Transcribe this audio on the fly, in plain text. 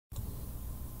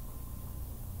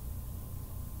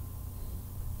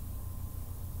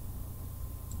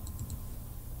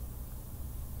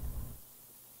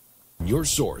your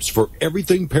source for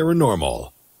everything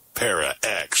paranormal. Para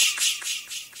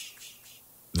X.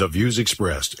 The views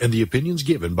expressed and the opinions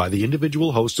given by the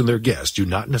individual host and their guests do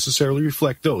not necessarily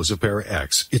reflect those of Para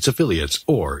X, its affiliates,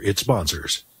 or its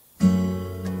sponsors.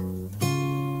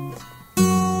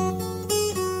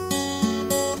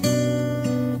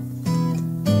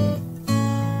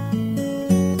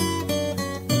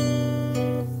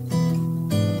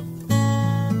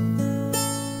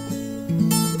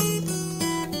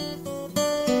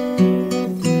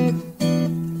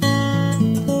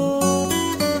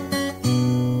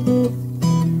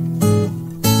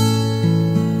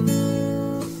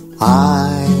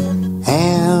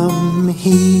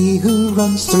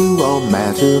 Through all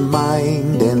matter,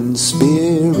 mind, and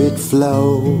spirit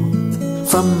flow.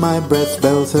 From my breath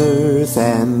both earth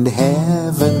and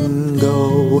heaven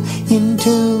go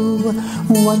into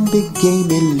one big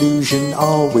game illusion,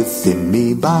 all within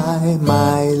me by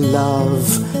my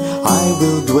love. I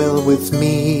will dwell with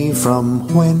me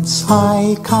from whence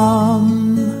I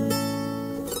come.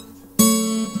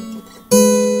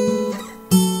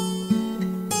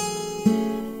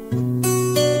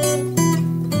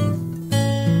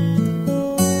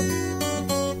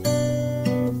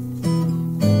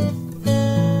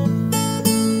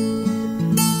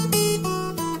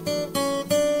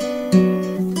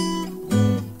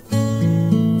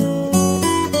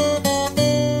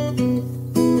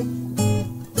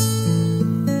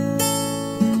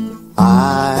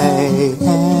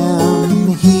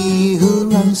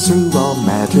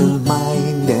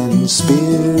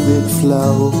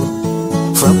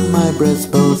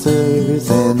 Both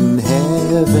earth and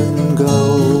heaven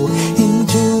go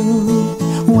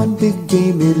into one big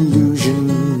game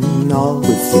illusion, all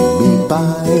within me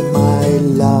by my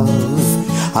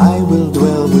love. I will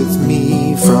dwell with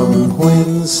me from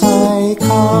whence I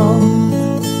come.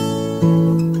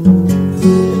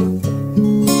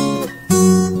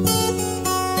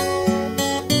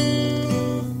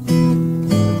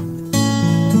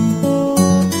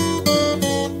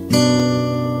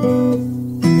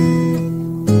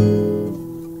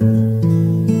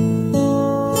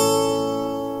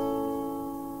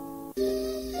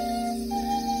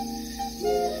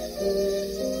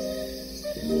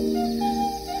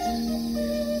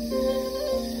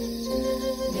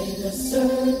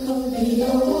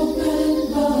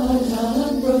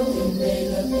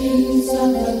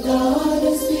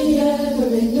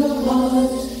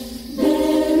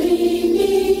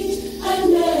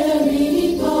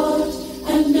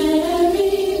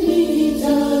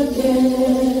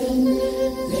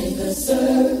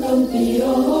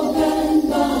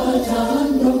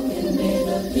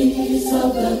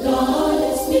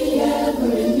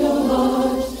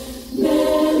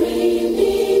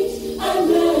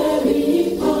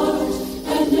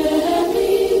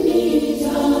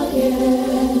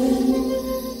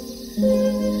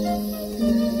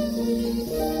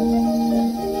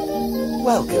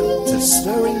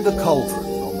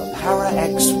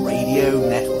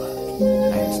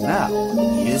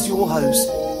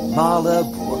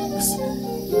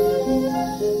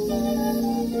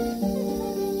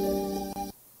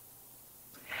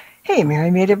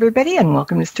 Everybody, and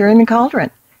welcome to Stirring the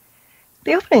Cauldron.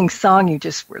 The opening song you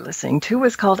just were listening to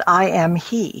was called I Am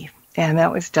He, and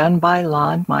that was done by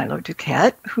Lon Milo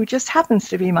DuQuette, who just happens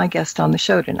to be my guest on the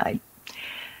show tonight.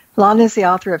 Lon is the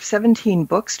author of 17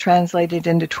 books translated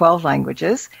into 12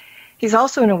 languages. He's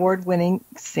also an award-winning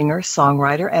singer,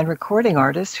 songwriter, and recording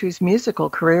artist whose musical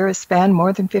career has spanned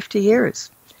more than 50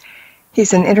 years.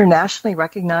 He's an internationally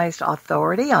recognized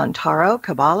authority on tarot,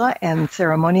 Qabalah, and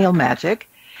ceremonial magic,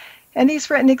 and he's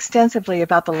written extensively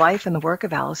about the life and the work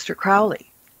of Aleister Crowley.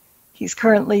 He's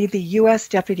currently the U.S.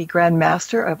 Deputy Grand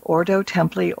Master of Ordo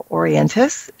Templi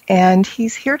Orientis, and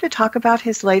he's here to talk about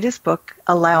his latest book,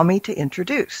 Allow Me to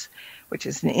Introduce, which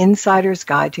is an insider's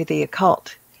guide to the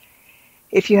occult.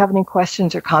 If you have any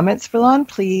questions or comments for Lon,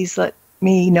 please let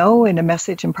me know in a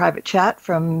message in private chat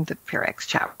from the ParaX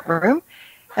chat room.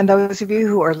 And those of you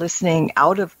who are listening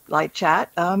out of live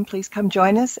chat, please come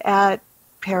join us at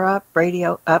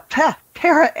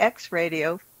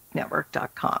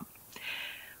ParaXRadioNetwork.com.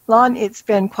 Lon, it's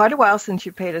been quite a while since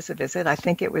you paid us a visit. I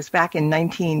think it was back in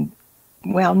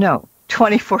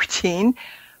 2014.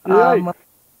 Right.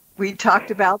 We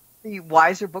talked about the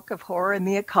Wiser Book of Horror and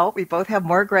the Occult. We both have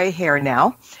more gray hair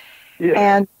now. Yeah.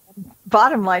 And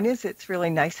bottom line is, it's really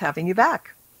nice having you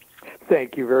back.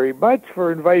 Thank you very much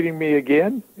for inviting me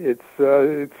again. It's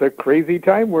a crazy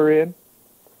time we're in.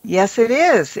 Yes, it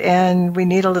is, and we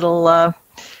need a little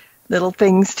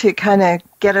things to kind of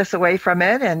get us away from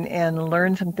it and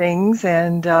learn some things.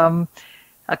 And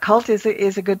occult is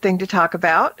a good thing to talk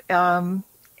about.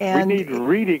 And we need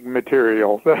reading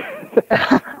material.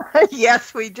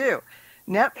 yes, we do.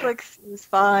 Netflix is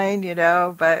fine,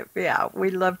 but yeah, we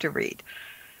love to read.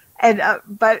 And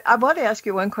but I want to ask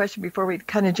you one question before we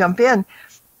kind of jump in.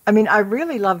 I mean, I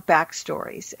really love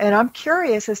backstories, and I'm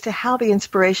curious as to how the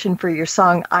inspiration for your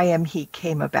song "I Am He"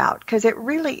 came about, because it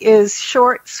really is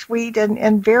short, sweet,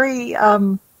 and very,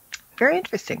 very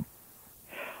interesting.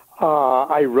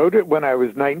 I wrote it when I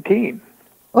was 19.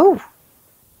 Oh,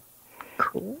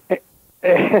 cool.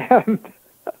 And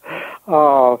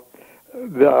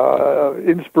the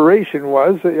inspiration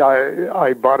was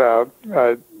I bought a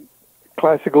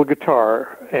classical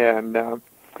guitar, and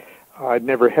I'd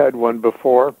never had one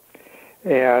before,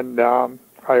 and I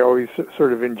always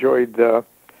sort of enjoyed the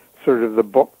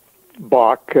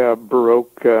Bach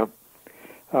Baroque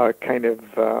kind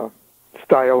of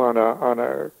style on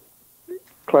a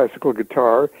classical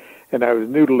guitar, and I was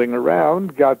noodling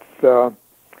around, got the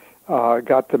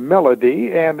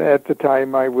melody, and at the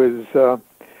time I was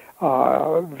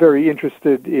very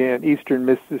interested in Eastern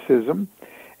mysticism,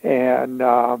 and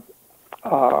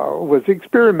was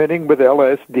experimenting with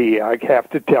LSD. I have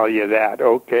to tell you that,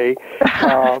 okay?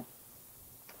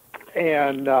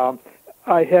 And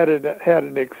I had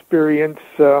an experience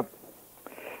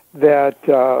that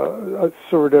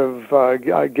sort of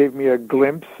gave me a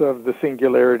glimpse of the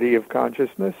singularity of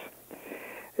consciousness,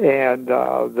 and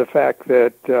the fact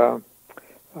that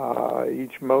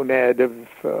each monad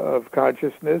of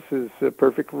consciousness is a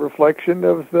perfect reflection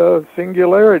of the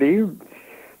singularity.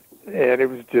 And it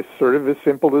was just sort of as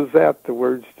simple as that. The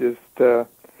words just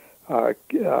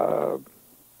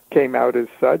came out as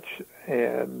such,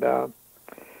 and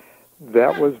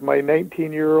that was my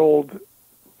 19-year-old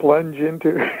plunge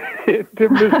into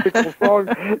mystical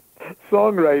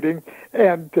songwriting.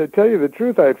 And to tell you the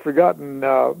truth, I had forgotten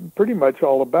pretty much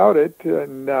all about it.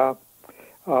 And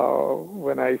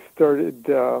when I started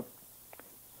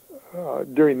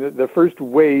during the first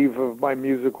wave of my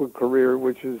musical career,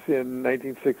 which is in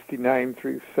 1969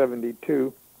 through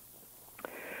 72,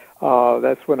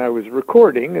 that's when I was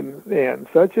recording and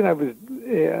such,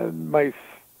 and my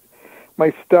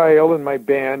style and my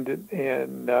band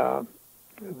and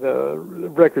the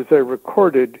records I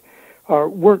recorded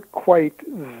weren't quite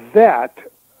that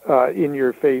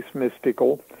in-your-face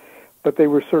mystical, but they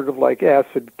were sort of like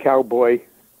acid cowboy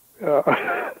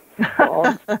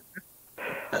songs.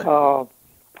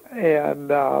 And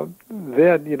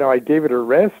then, I gave it a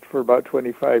rest for about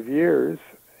 25 years,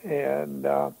 and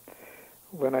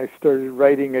when I started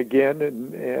writing again,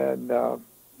 and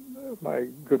my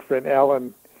good friend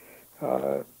Alan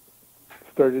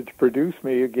started to produce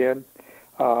me again,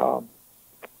 I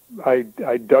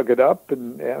dug it up,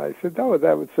 and I said, oh,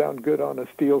 that would sound good on a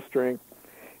steel string,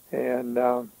 and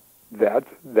that's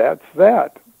that.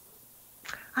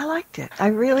 I liked it. I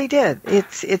really did.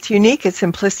 It's unique. It's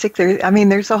simplistic.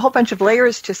 There's a whole bunch of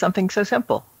layers to something so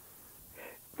simple.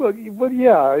 Well,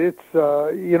 yeah. It's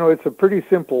it's a pretty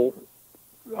simple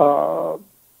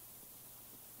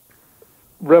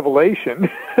revelation.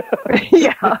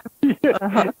 Yeah.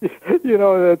 Uh-huh.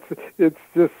 It's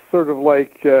just sort of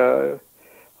like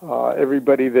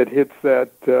everybody that hits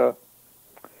that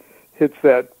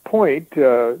point.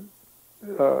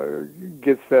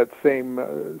 Gets that same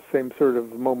sort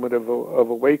of moment of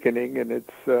awakening, and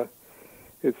it's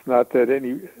not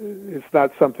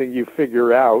something you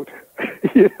figure out.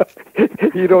 You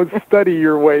don't study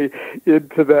your way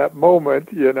into that moment.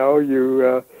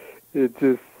 It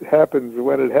just happens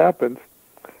when it happens.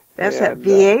 That's that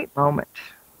V8 moment.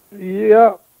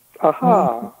 Yeah.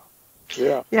 Aha.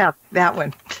 Yeah. Yeah, that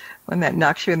one. When that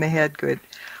knocks you in the head. Good.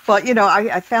 Well,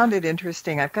 I found it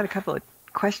interesting. I've got a couple of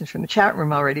questions from the chat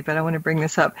room already, but I want to bring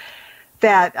this up,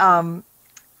 that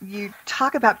you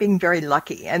talk about being very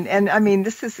lucky, and I mean,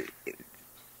 this is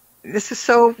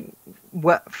so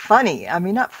funny. I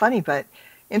mean, not funny, but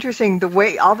interesting, the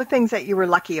way, all the things that you were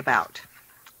lucky about,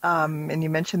 and you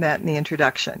mentioned that in the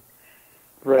introduction,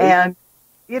 right? And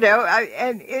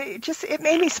and it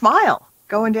made me smile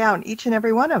going down each and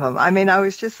every one of them. I mean, I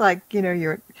was just like,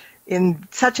 you're in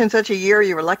such and such a year,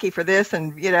 you were lucky for this,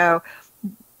 and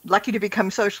lucky to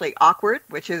become socially awkward,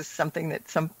 which is something that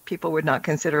some people would not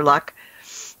consider luck.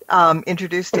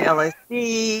 Introduced to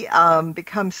LSD,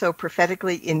 become so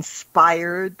prophetically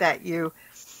inspired that you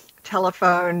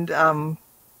telephoned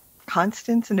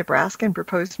Constance in Nebraska and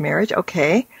proposed marriage.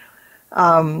 Okay.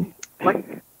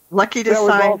 Lucky to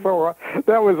sign.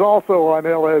 That was also on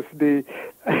LSD.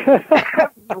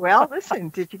 Well, listen,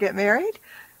 did you get married?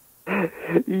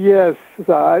 Yes, we've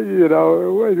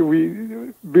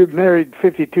been married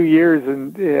 52 years,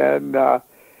 and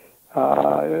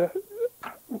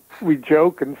we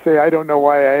joke and say, I don't know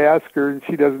why I asked her, and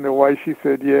she doesn't know why she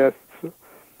said yes.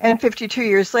 And 52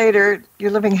 years later,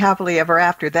 you're living happily ever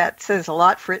after. That says a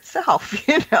lot for itself,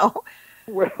 you know.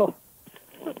 Well,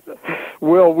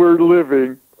 we're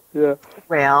living. Yeah.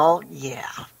 Well,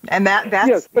 yeah, and that's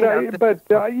yes, but I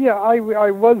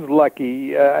was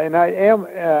lucky, and I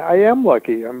am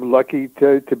lucky. I'm lucky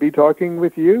to be talking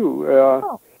with you.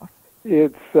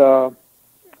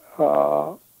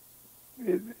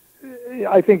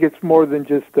 I think it's more than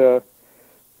just a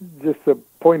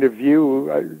point of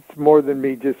view. It's more than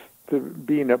me just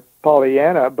being a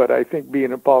Pollyanna, but I think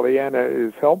being a Pollyanna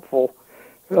is helpful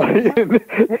in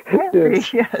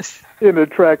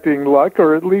attracting luck,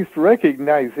 or at least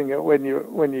recognizing it when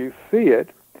you see it.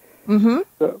 Mm-hmm.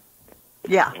 So,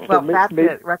 yeah, well, that's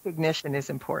it. Recognition is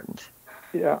important.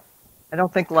 Yeah. I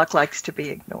don't think luck likes to be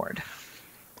ignored.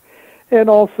 And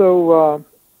also,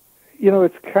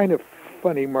 it's kind of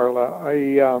funny,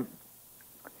 Marla.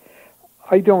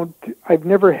 I've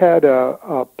never had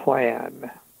a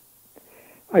plan.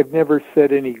 I've never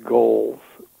set any goals.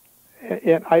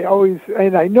 And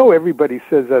I know everybody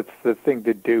says that's the thing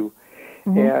to do.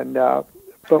 Mm-hmm.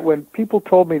 But when people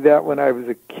told me that when I was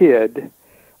a kid,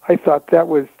 I thought that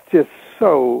was just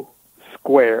so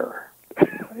square.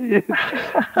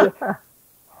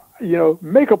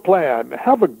 Make a plan,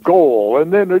 have a goal,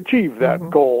 and then achieve that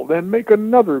mm-hmm. goal, then make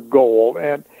another goal,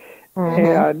 and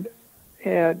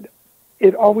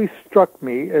it always struck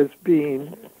me as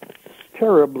being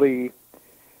terribly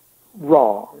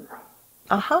wrong.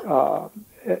 Uh-huh.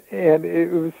 And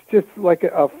it was just like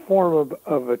a form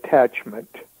of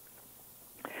attachment,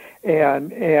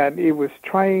 and it was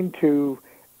trying to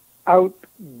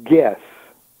outguess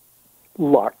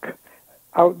luck,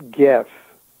 outguess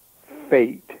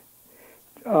fate.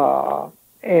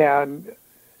 And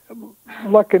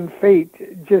luck and fate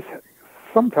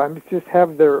sometimes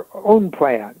have their own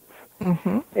plans,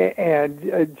 mm-hmm.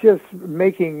 and just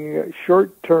making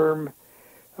short-term,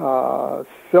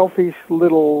 selfish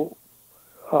little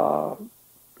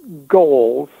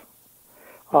goals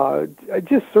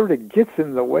just sort of gets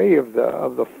in the way of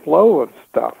the flow of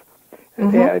stuff.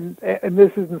 Mm-hmm. And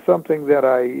this isn't something that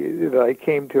I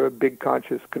came to a big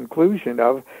conscious conclusion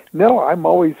of. No, I'm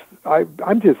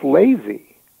just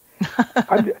lazy.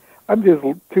 I'm just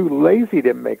too lazy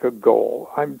to make a goal.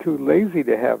 I'm too lazy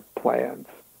to have plans.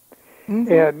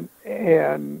 Mm-hmm.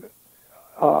 And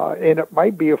it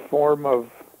might be a form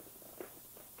of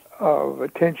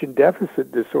attention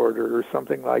deficit disorder or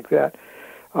something like that.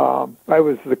 I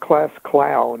was the class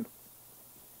clown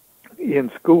in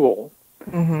school.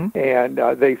 Mm-hmm. And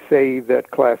they say that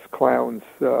class clowns,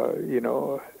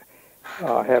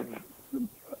 have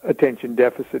attention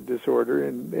deficit disorder.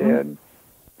 And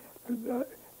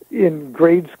in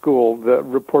grade school, the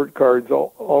report cards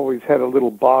always had a little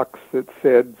box that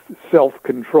said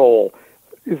self-control.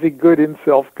 Is he good in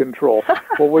self-control?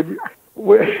 Well,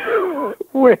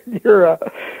 when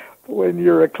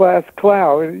you're a class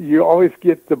clown, you always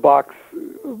get the box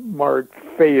marked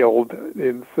failed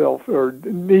in self, or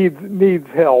needs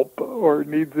help, or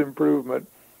needs improvement.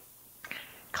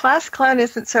 Class clown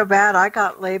isn't so bad. I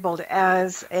got labeled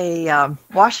as a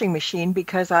washing machine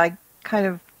because I kind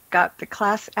of got the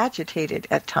class agitated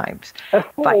at times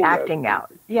by acting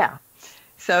out. Yeah.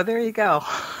 So there you go.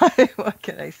 What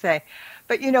can I say?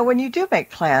 But, when you do make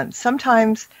plans,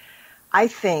 sometimes I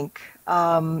think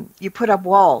you put up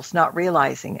walls not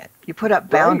realizing it. You put up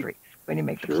boundaries when you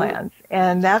make the plans.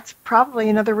 And that's probably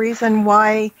another reason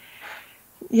why,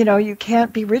 you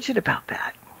can't be rigid about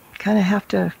that. You kind of have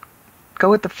to go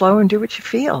with the flow and do what you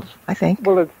feel, I think.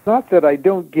 Well, it's not that I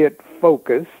don't get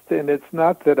focused, and it's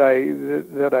not that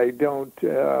I don't,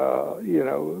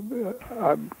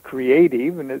 I'm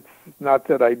creative, and it's not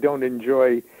that I don't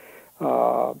enjoy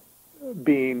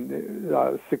being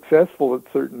successful at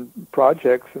certain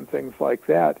projects and things like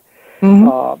that.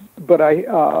 Mm-hmm. But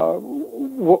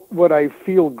what I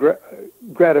feel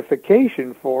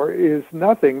gratification for is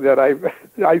nothing that I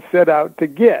set out to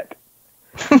get.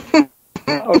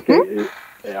 Okay,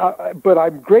 but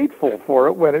I'm grateful for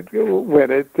it when it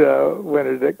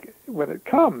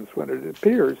comes, when it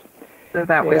appears. So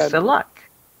that was the luck.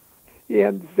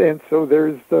 And so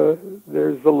there's the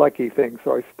lucky thing.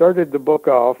 So I started the book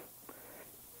off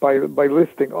by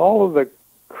listing all of the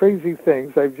crazy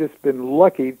things I've just been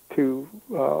lucky to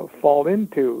fall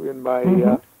into in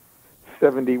my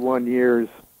 71 years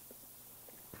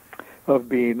of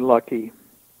being lucky.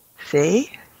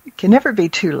 See? You can never be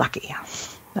too lucky.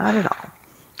 Not at all.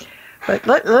 But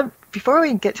before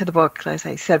we get to the book, as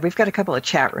I said, we've got a couple of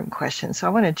chat room questions, so I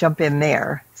want to jump in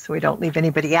there so we don't leave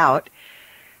anybody out.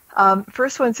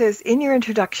 First one says, in your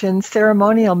introduction,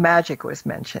 ceremonial magic was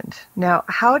mentioned. Now,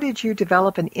 how did you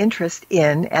develop an interest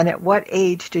in, and at what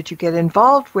age did you get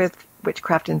involved with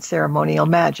witchcraft and ceremonial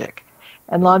magic?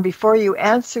 And Lon, before you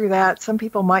answer that, some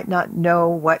people might not know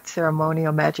what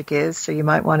ceremonial magic is, so you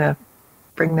might want to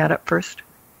bring that up first.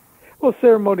 Well,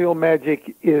 ceremonial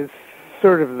magic is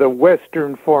sort of the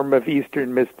Western form of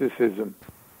Eastern mysticism.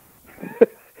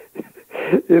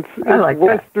 It's like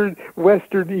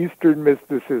Western Eastern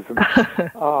mysticism.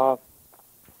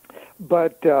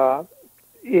 But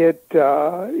in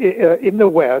the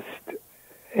West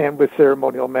and with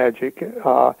ceremonial magic,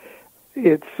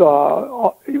 it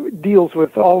deals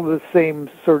with all the same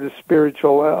sort of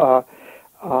spiritual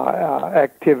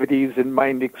activities and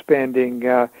mind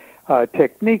expanding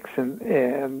techniques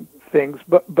and things,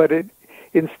 but it,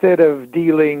 instead of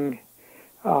dealing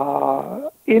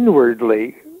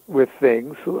inwardly with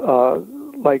things,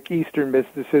 like Eastern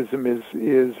mysticism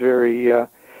is very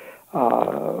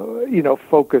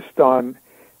focused on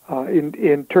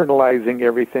internalizing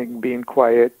everything, being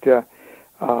quiet,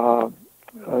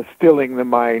 stilling the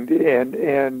mind,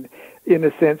 and in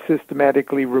a sense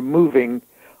systematically removing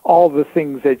all the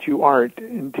things that you aren't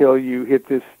until you hit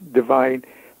this divine.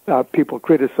 People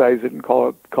criticize it and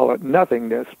call it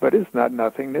nothingness, but it's not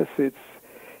nothingness. It's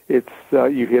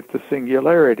you hit the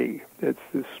singularity. It's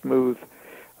the smooth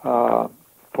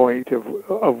point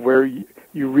of where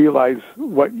you realize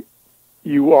what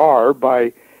you are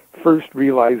by first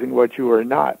realizing what you are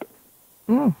not.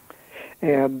 Mm.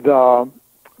 And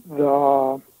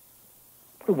the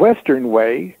Western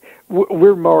way,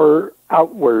 we're more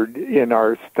outward in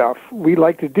our stuff. We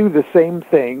like to do the same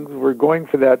things. We're going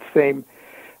for that same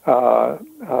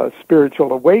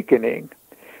spiritual awakening,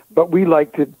 but we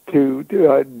like to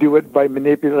do it by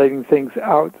manipulating things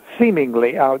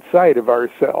seemingly outside of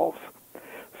ourselves.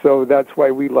 So that's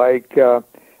why we like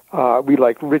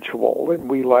ritual, and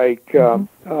we like on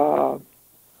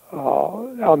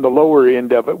the lower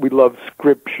end of it, we love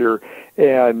scripture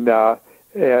and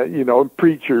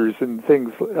preachers and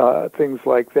things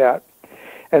like that.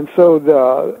 And so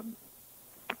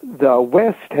the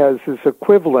West has this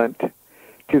equivalent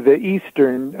to the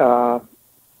Eastern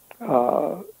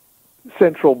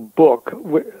central book.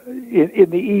 In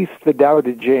the East, the Tao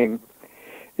Te Ching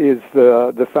is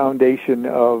the foundation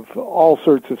of all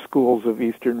sorts of schools of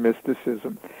Eastern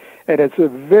mysticism. And it's a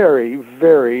very,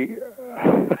 very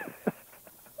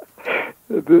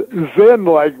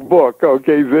Zen-like book.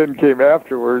 Okay, Zen came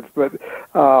afterwards, but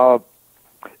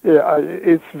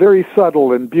it's very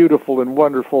subtle and beautiful and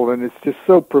wonderful, and it's just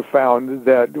so profound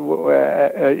that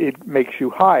it makes you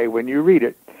high when you read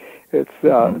it.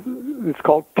 It's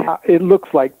called Tao. It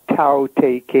looks like Tao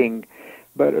Te Ching,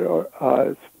 but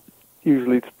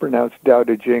usually it's pronounced Tao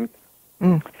Te Ching.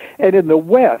 Mm. And in the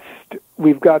West,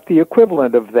 we've got the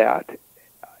equivalent of that,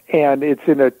 and it's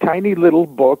in a tiny little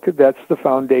book that's the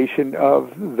foundation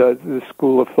of the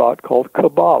school of thought called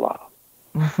Qabalah.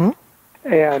 Mm-hmm.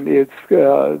 And it's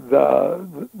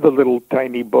the little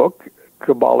tiny book,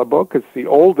 Qabalah book. It's the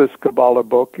oldest Qabalah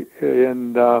book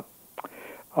in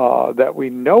that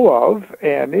we know of,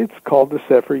 and it's called the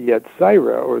Sefer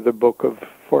Yetzirah, or the Book of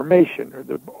Formation,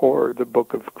 or the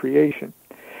Book of Creation.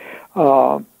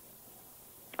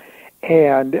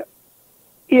 And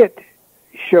it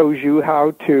shows you how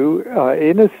to,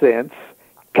 in a sense,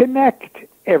 connect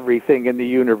everything in the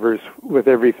universe with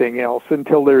everything else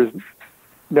until there's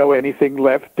no anything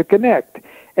left to connect.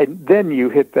 And then you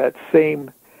hit that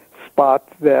same spot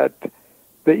that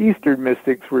the Eastern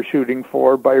mystics were shooting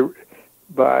for by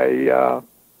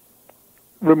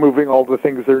removing all the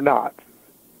things they're not.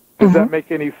 Does that make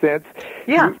any sense?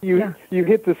 Yeah. You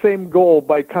hit the same goal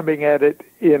by coming at it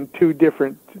in two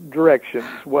different directions.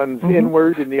 One's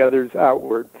inward and the other's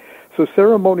outward. So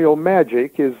ceremonial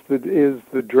magic is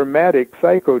the dramatic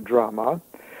psychodrama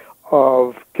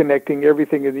of connecting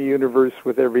everything in the universe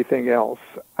with everything else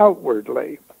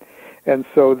outwardly. And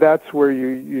so that's where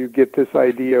you get this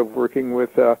idea of working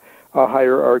with a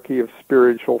hierarchy of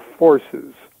spiritual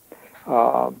forces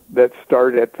that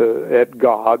start at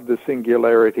God, the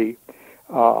singularity,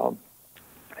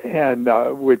 and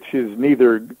which is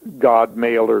neither God,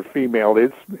 male or female.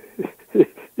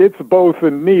 It's both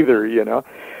and neither,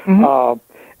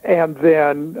 and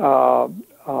then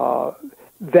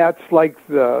that's like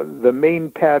the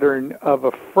main pattern of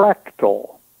a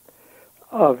fractal,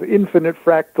 of infinite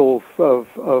fractals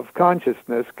of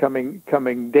consciousness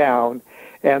coming down,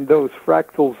 and those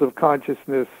fractals of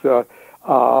consciousness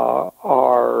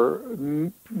are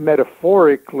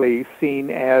metaphorically seen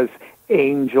as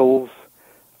angels,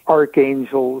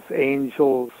 archangels,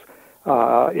 angels,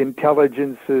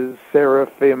 intelligences,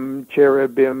 seraphim,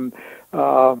 cherubim,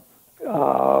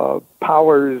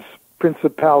 powers,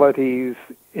 principalities,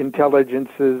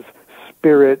 intelligences,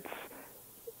 spirits,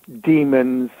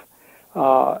 demons,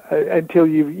 until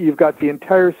you've got the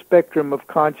entire spectrum of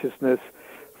consciousness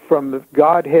from the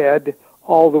Godhead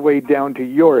all the way down to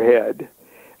your head.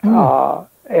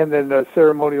 And then the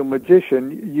ceremonial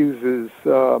magician uses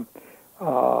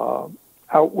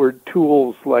outward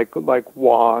tools like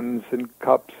wands and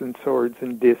cups and swords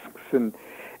and discs and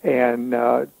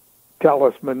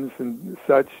talismans and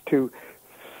such to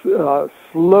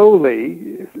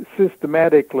slowly,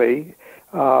 systematically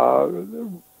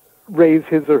raise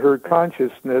his or her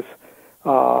consciousness,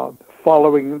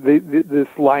 following this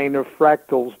line of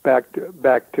fractals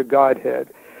back to Godhead.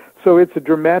 So it's a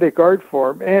dramatic art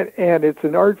form, and it's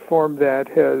an art form that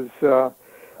has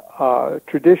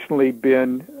traditionally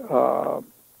been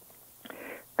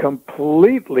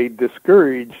completely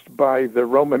discouraged by the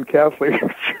Roman Catholic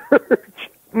Church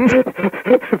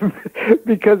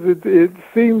because it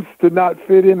seems to not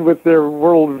fit in with their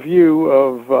worldview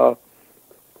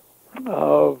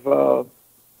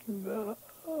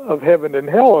of heaven and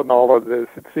hell and all of this.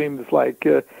 It seems like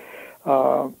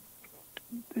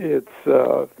it's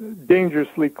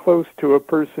dangerously close to a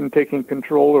person taking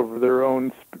control over their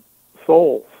own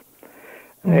souls.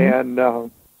 And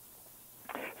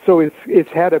so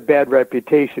it's had a bad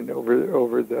reputation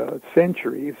over the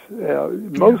centuries,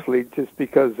 mostly just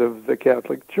because of the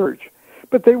Catholic Church.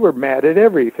 But they were mad at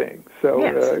everything.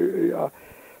 So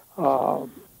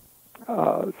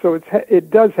so it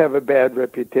does have a bad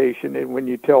reputation. And when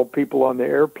you tell people on the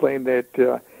airplane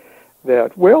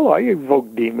that well, I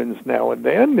evoke demons now and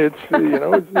then, it's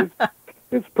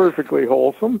it's perfectly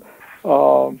wholesome.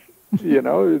 As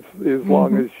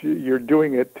long as you're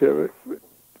doing it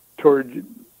toward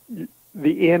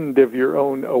the end of your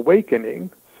own awakening.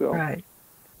 So right.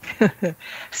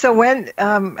 So when,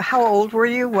 how old were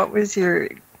you? What was your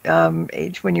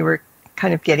age when you were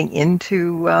kind of getting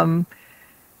into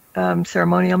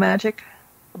ceremonial magic?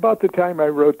 About the time I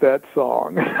wrote that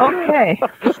song. Okay.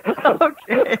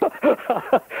 Okay.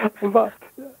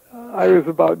 I was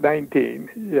about 19.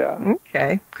 Yeah.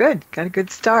 Okay. Good. Got a good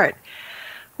start.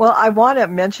 Well, I want to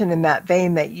mention in that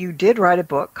vein that you did write a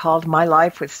book called My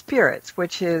Life with Spirits,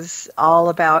 which is all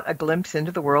about a glimpse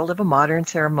into the world of a modern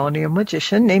ceremonial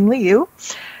magician, namely you.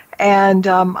 And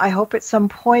I hope at some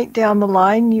point down the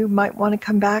line you might want to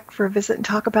come back for a visit and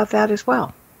talk about that as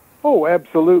well. Oh,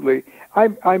 absolutely.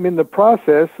 I'm in the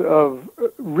process of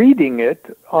reading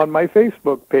it on my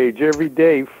Facebook page every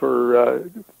day for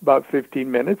about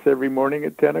 15 minutes every morning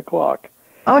at 10 o'clock.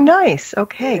 Oh, nice.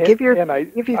 Okay.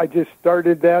 I just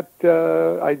started that.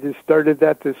 I just started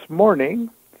that this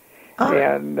morning,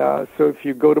 and so if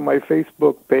you go to my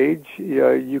Facebook page,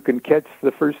 you can catch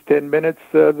the first 10 minutes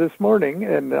this morning,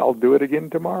 and I'll do it again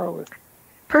tomorrow.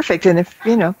 Perfect. And if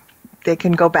they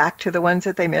can go back to the ones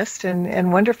that they missed,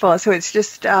 and wonderful. So it's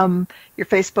just your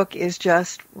Facebook is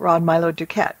just Ron Milo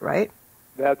DuQuette, right?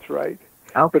 That's right.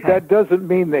 Okay. But that doesn't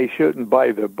mean they shouldn't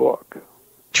buy the book.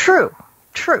 True.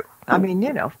 I mean,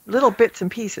 little bits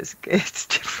and pieces, it's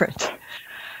different.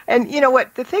 And you know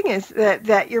what? The thing is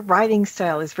that your writing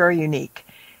style is very unique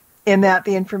in that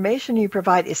the information you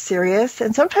provide is serious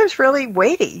and sometimes really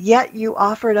weighty, yet you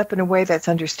offer it up in a way that's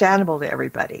understandable to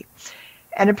everybody.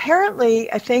 And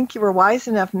apparently, I think you were wise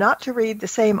enough not to read the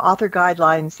same author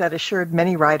guidelines that assured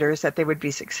many writers that they would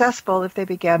be successful if they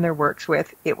began their works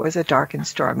with, "It was a dark and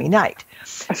stormy night."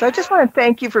 So I just want to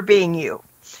thank you for being you.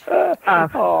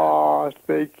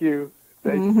 Thank you.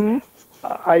 Thank you.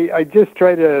 I just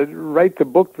try to write the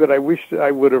book that I wish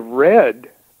I would have read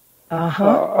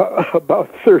about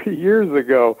 30 years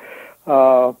ago.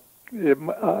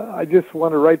 I just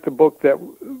want to write the book that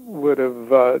would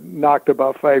have knocked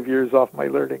about 5 years off my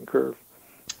learning curve.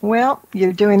 Well,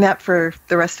 you're doing that for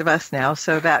the rest of us now,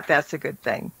 so that's a good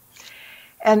thing.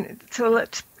 And so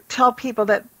let's tell people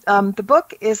that the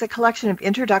book is a collection of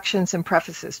introductions and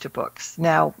prefaces to books.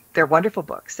 Now, they're wonderful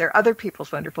books. They're other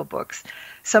people's wonderful books,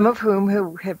 some of whom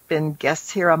who have been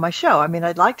guests here on my show. I mean,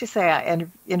 I'd like to say I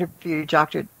interviewed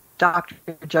Dr.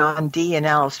 John D. and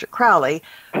Aleister Crowley,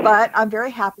 but I'm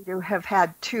very happy to have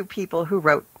had two people who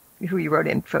you wrote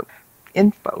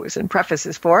infos and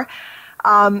prefaces for,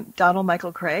 Donald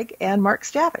Michael Kraig and Mark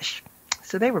Stavish.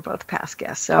 So they were both past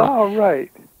guests. So, oh,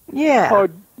 right. Yeah. Oh,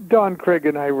 Don Kraig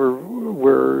and I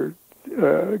were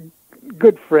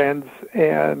good friends,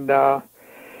 and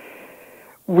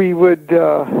we would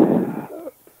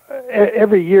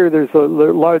every year there's a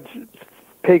large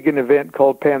pagan event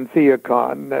called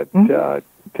Pantheacon that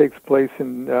takes place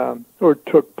or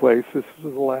took place. This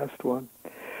was the last one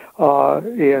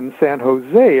in San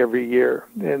Jose every year,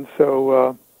 and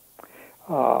so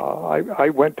I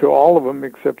went to all of them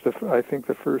except I think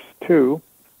the first two.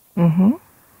 Mm-hmm.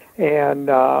 And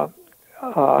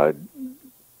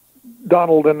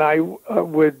Donald and I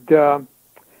would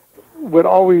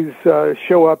always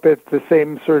show up at the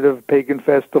same sort of pagan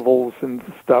festivals and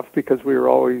stuff because we were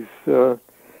always, or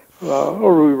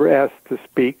we were asked to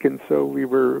speak, and so we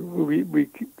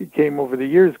became over the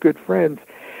years good friends.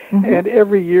 Mm-hmm. And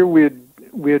every year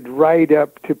we'd ride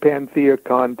up to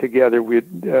Pantheacon together.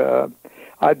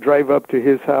 I'd drive up to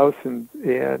his house in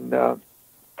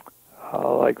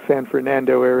like San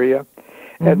Fernando area,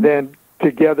 mm-hmm. and then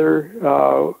together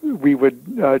we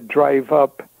would drive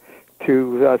up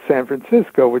to San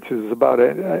Francisco, which is about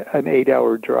an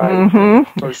 8-hour drive.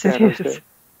 Mm-hmm. Or San Jose.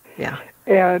 Yeah.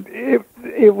 And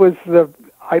it was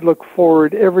I look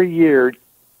forward every year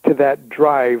to that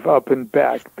drive up and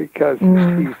back because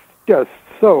he's just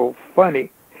so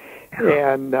funny,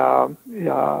 and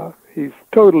he's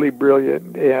totally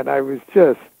brilliant. And I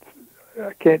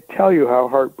can't tell you how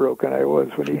heartbroken I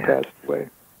was when he passed away.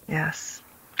 Yes.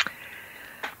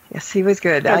 Yes, he was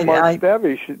good. And Mark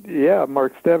Stavish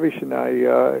and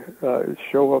I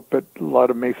show up at a lot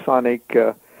of Masonic,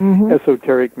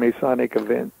 esoteric Masonic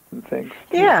events and things.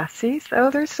 Yeah, see, so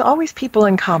there's always people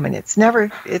in common. It's never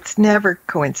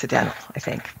coincidental, I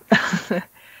think.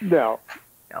 No.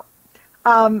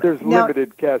 There's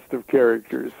limited cast of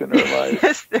characters in our lives.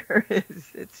 Yes, there is.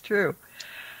 It's true.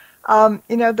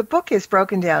 The book is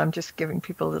broken down. I'm just giving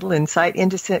people a little insight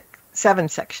into 7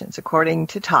 sections according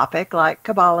to topic, like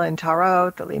Qabalah and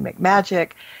Tarot, Thelemic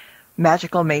magic,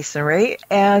 magical masonry,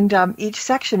 and each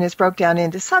section is broke down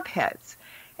into subheads.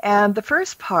 And the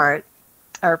first part,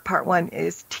 or part 1,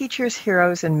 is teachers,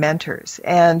 heroes, and mentors.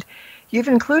 And you've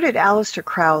included Aleister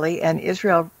Crowley and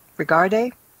Israel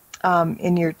Regardie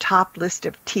in your top list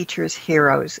of teachers,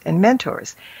 heroes, and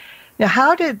mentors. Now,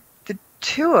 how did the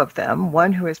 2 of them,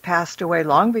 one who has passed away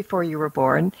long before you were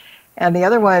born, and the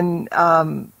other one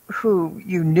who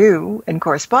you knew and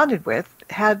corresponded with,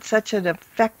 had such an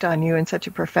effect on you in such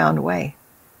a profound way?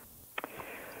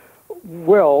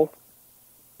 Well,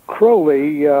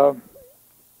 Crowley,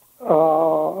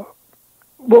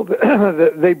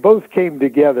 they both came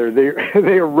together.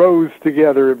 They arose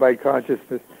together in my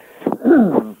consciousness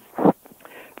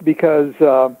because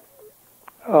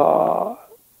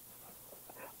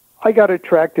I got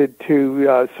attracted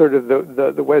to sort of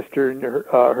the Western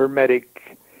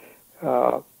Hermetic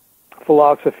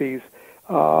philosophies,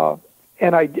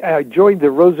 and I joined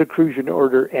the Rosicrucian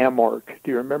Order AMORC.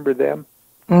 Do you remember them?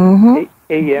 Mm-hmm.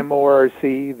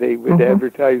 AMORC. They would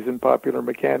advertise in Popular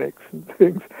Mechanics and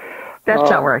things. That's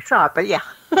not where I saw it, but yeah.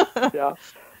 Yeah.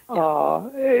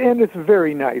 And it's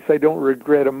very nice. I don't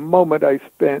regret a moment I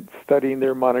spent studying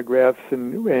their monographs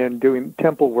and doing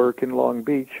temple work in Long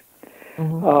Beach.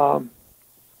 Mm-hmm.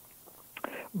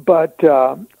 But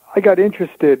I got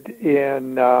interested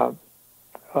in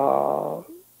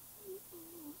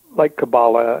like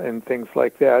Qabalah and things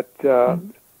like that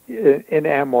in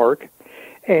AMORC.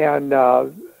 And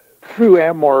through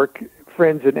AMORC,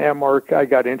 friends in AMORC, I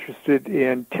got interested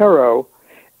in tarot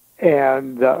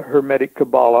and Hermetic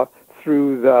Qabalah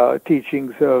through the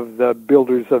teachings of the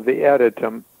builders of the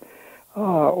Adytum,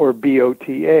 or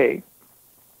BOTA.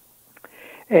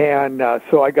 And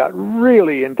so I got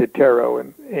really into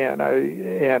tarot, and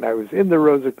I was in the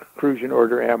Rosicrucian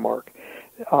Order AMORC.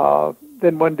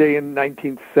 Then one day in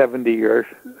 1970, or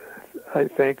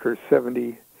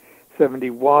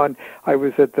 71, I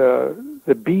was at the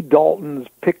B. Dalton's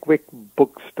Pickwick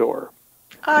bookstore.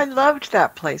 I loved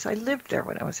that place. I lived there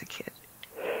when I was a kid.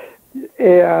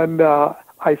 And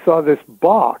I saw this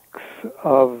box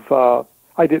of,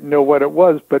 I didn't know what it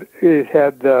was, but it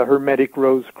had the Hermetic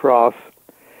Rose Cross,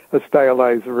 a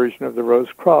stylized version of the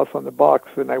Rose Cross on the box,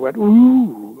 and I went,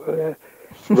 ooh,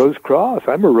 Rose Cross,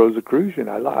 I'm a Rosicrucian,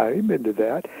 I'm into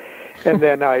that. And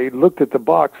then I looked at the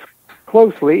box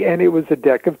closely, and it was a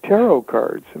deck of tarot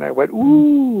cards, and I went,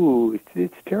 ooh,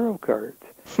 it's tarot cards.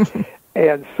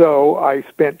 And so I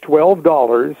spent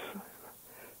 $12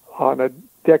 on a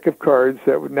deck of cards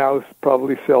that now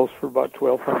probably sells for about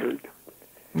 $1,200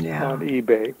 on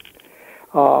eBay.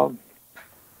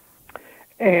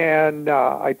 And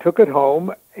I took it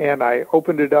home, and I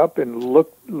opened it up and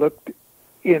looked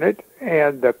in it,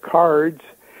 and the cards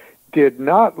did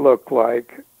not look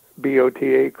like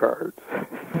BOTA cards.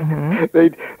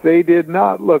 Mm-hmm. They did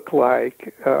not look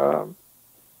like a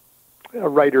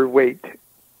Rider-Waite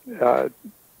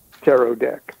tarot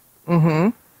deck. Mm-hmm.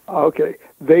 Okay,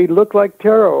 they looked like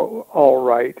tarot, all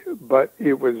right, but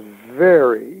it was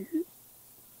very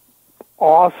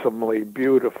awesomely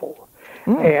beautiful.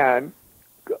 and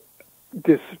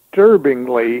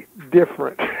disturbingly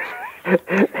different.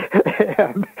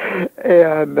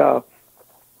 and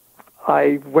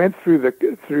I went through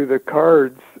the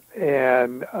cards,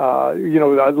 and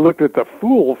I looked at the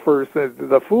Fool first, and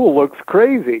the Fool looks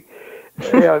crazy,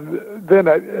 and then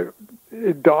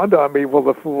it dawned on me, well,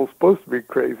 the Fool's supposed to be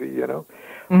crazy,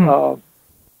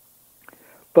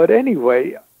 but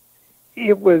anyway,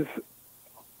 it was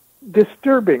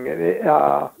disturbing,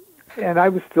 and I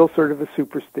was still sort of a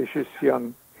superstitious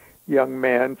young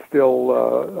man,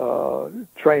 still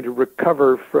trying to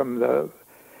recover from the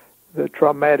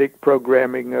traumatic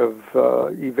programming of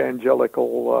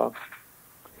evangelical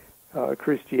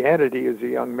Christianity as a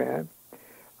young man.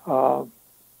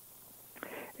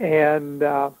 And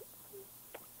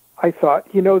I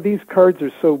thought, these cards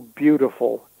are so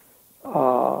beautiful.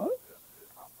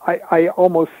 I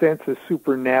almost sense a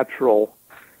supernaturalness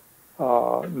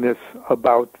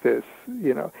about this,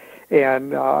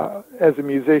 And as a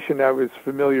musician, I was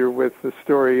familiar with the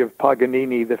story of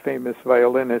Paganini, the famous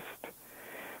violinist,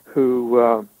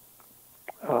 who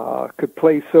could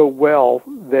play so well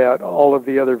that all of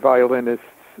the other violinists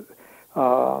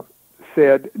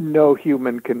said, no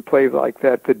human can play like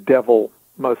that. The devil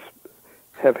must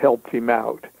have helped him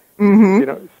out.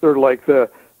 Mm-hmm. Sort of like the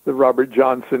Robert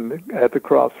Johnson at the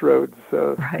Crossroads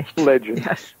legend.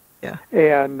 Yes. Yeah.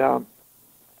 And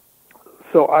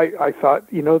so I thought,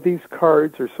 these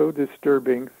cards are so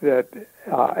disturbing that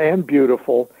and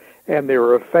beautiful, and they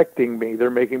were affecting me. They're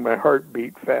making my heart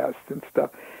beat fast and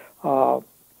stuff.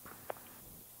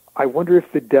 I wonder if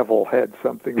the devil had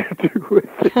something to do with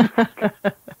these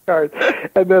cards.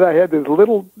 And then I had this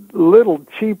little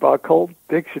cheap occult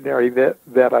dictionary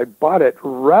that I bought at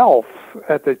Ralph's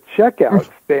at the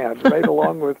checkout stand, right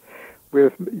along with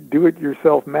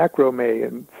do-it-yourself macrame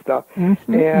and stuff.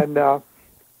 Mm-hmm. And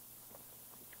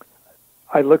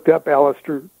I looked up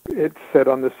Aleister. It said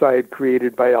on the side,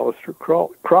 created by Aleister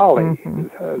Crowley,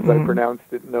 as I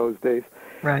pronounced it in those days.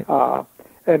 Right.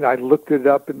 And I looked it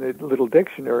up in the little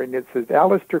dictionary, and it says,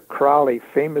 Aleister Crowley,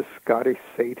 famous Scottish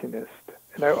Satanist.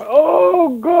 And I went,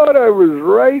 oh, God, I was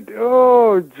right.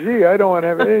 Oh, gee, I don't want to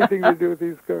have anything to do with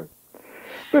these cards.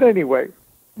 But anyway,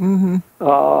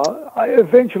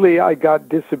 eventually I got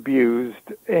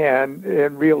disabused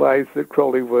and realized that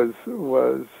Crowley was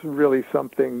really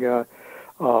something that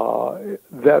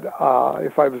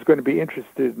if I was going to be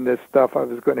interested in this stuff, I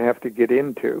was going to have to get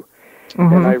into.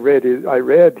 Mm-hmm. And I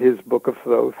read his Book of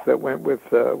Thoth that went with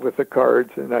the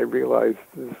cards, and I realized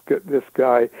this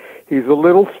guy, he's a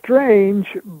little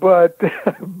strange, but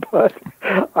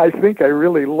I think I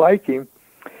really like him.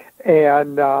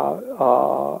 And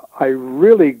I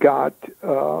really got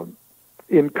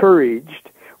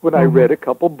encouraged when I read a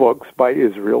couple books by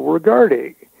Israel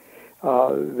Regardie,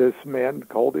 this man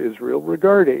called Israel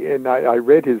Regardie. And I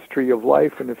read his Tree of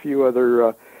Life and a few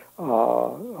other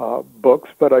books,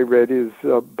 but I read his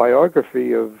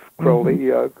biography of Crowley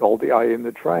called The Eye in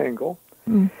the Triangle.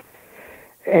 Mm.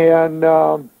 And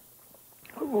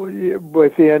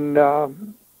within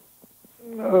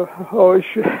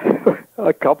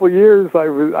a couple years,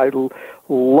 I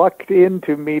lucked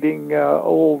into meeting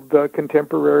old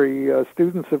contemporary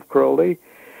students of Crowley,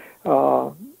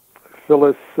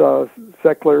 Phyllis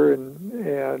Seckler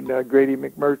and Grady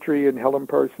McMurtry and Helen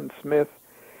Parsons Smith.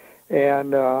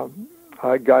 And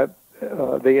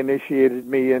they initiated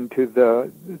me into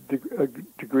the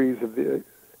degrees of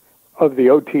the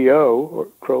OTO, or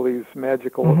Crowley's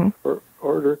magical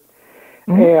order.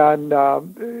 Mm-hmm. And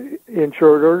in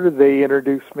short order, they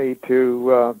introduced me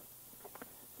to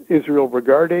Israel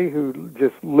Regardie, who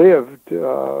just lived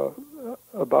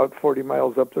about 40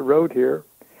 miles up the road here.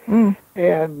 Mm.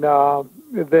 And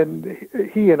then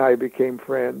he and I became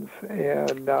friends,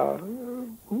 and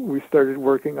we started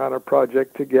working on a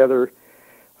project together,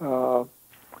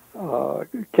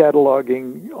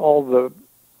 cataloging all the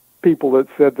people that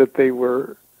said that they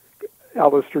were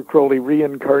Aleister Crowley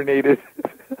reincarnated.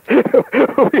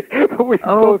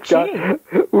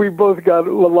 we both got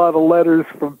a lot of letters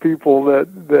from people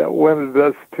that wanted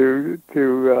us to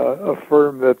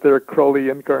affirm that they're Crowley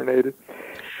incarnated,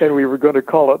 and we were going to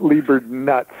call it Liebert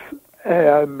Nuts.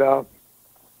 And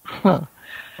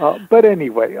but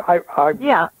anyway, I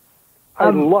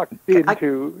lucked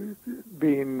into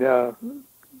being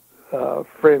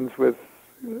friends with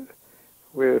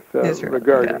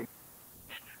Regardie. Yeah.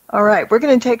 All right, we're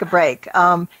going to take a break.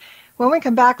 When we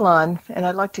come back, Lon, and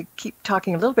I'd like to keep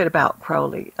talking a little bit about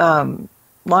Crowley, long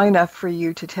enough for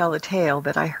you to tell a tale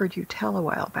that I heard you tell a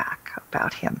while back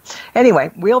about him. Anyway,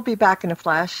 we'll be back in a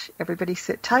flash. Everybody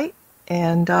sit tight,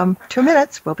 and 2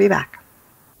 minutes, we'll be back.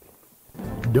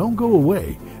 Don't go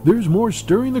away. There's more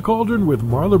Stirring the Cauldron with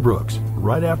Marla Brooks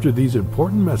right after these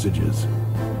important messages.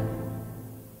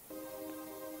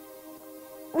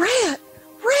 Rat,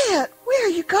 where are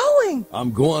you going?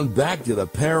 I'm going back to the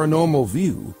paranormal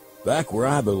view, back where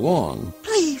I belong.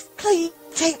 Please,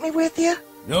 take me with you.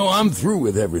 No, I'm through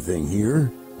with everything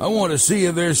here. I want to see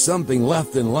if there's something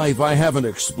left in life I haven't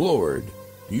explored.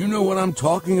 Do you know what I'm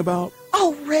talking about?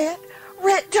 Oh, Rat,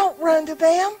 don't run to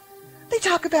them. They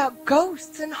talk about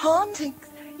ghosts and hauntings,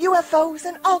 UFOs,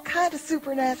 and all kind of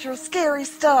supernatural scary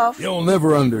stuff. You'll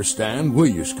never understand, will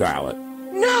you, Scarlet?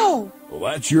 No! Well,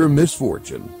 that's your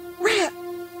misfortune. Rat,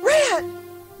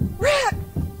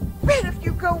 if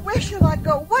you go, where shall I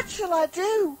go? What shall I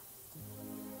do?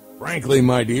 Frankly,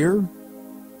 my dear...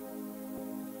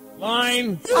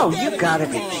 Line! Oh, you gotta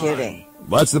be kidding.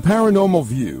 That's the Paranormal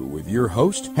View with your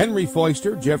host, Henry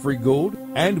Foister, Jeffrey Gould,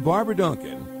 and Barbara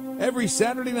Duncan. Every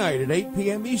Saturday night at 8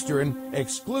 p.m. Eastern,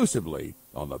 exclusively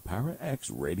on the Para X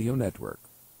Radio Network.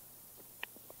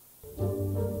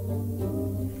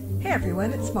 Hey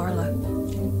everyone, it's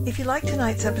Marla. If you like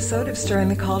tonight's episode of Stirring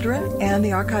the Cauldron and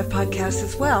the archive podcast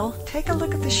as well, take a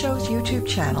look at the show's YouTube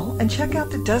channel and check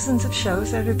out the dozens of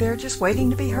shows that are there just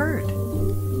waiting to be heard.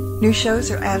 New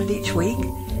shows are added each week,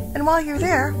 and while you're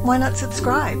there, why not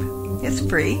subscribe? It's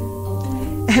free.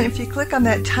 And if you click on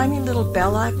that tiny little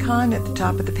bell icon at the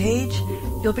top of the page,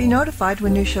 you'll be notified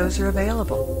when new shows are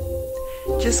available.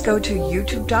 Just go to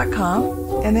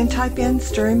youtube.com and then type in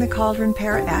Stirring the Cauldron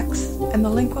Para X, and the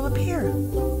link will appear.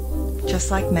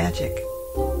 Just like magic.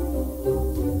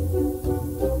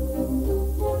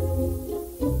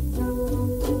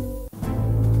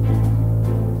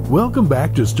 Welcome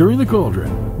back to Stirring the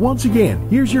Cauldron. Once again,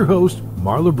 here's your host,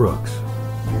 Marla Brooks.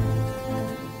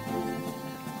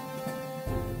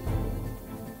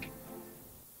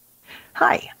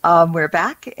 Hi, we're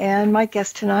back, and my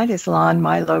guest tonight is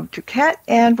Milo DuQuette,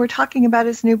 and we're talking about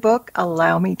his new book,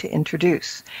 Allow Me to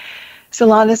Introduce. So,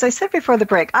 Lon, as I said before the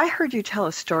break, I heard you tell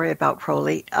a story about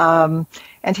Crowley and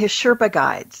his Sherpa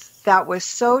guides. That was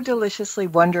so deliciously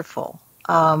wonderful.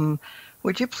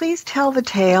 Would you please tell the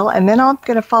tale, and then I'm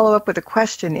going to follow up with a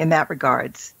question in that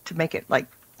regards to make it like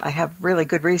I have really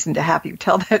good reason to have you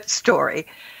tell that story.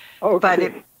 Okay. But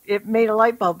it made a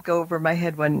light bulb go over my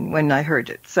head when I heard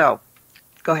it. So,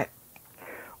 go ahead.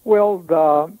 Well,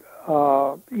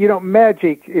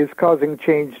 magic is causing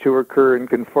change to occur in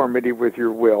conformity with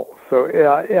your will. So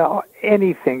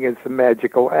anything is a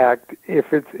magical act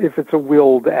if it's a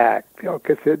willed act,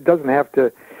 because it doesn't have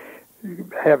to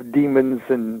have demons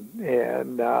and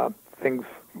things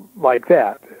like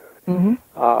that. Mm-hmm.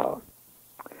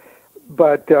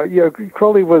 But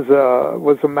Crowley was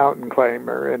a mountain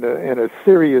climber and a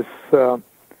serious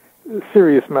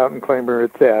mountain climber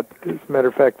at that. As a matter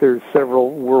of fact, there's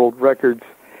several world records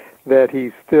that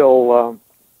he still.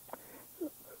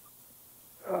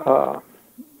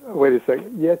 Wait a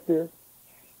second. Yes, dear.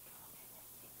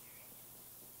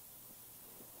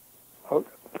 Oh,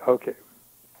 okay.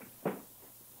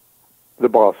 The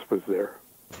boss was there.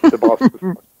 The boss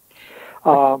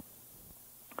was.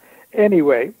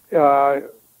 Anyway,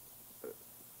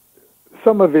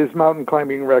 some of his mountain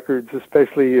climbing records,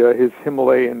 especially his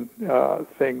Himalayan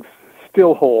things,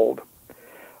 still hold.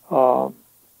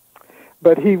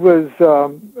 But he was,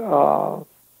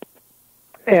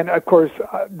 and of course,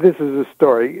 this is a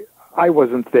story. I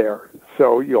wasn't there,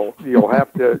 so you'll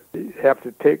have to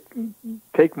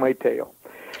take my tale.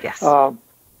 Yes.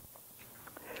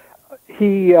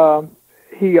 He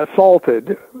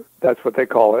assaulted. That's what they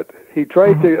call it. He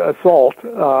tried to assault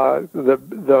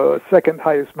the second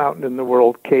highest mountain in the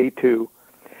world, K2.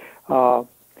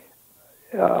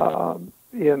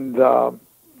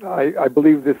 I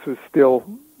believe this was still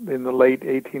in the late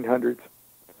 1800s,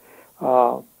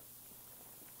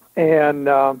 and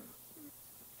I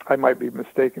might be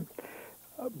mistaken,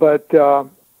 but the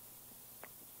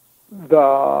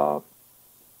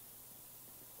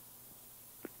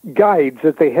guides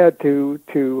that they had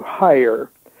to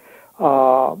hire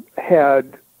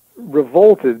had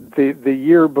revolted the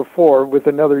year before with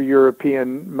another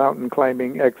European mountain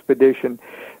climbing expedition.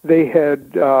 They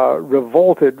had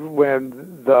revolted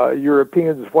when the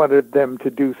Europeans wanted them to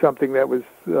do something that was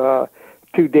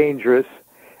too dangerous,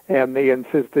 and they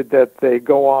insisted that they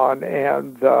go on,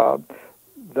 and the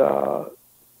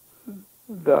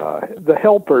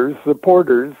helpers, the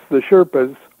porters, the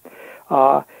Sherpas,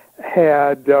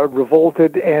 had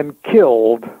revolted and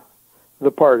killed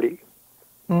the party,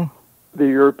 the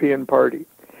European party.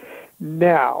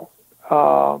 Now,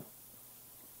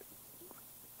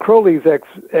 Crowley's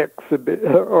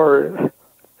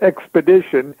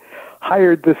expedition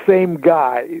hired the same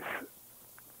guys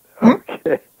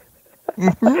Okay.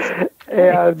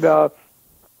 And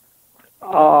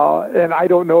I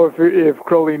don't know if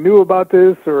Crowley knew about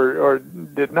this or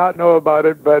did not know about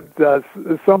it, but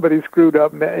somebody screwed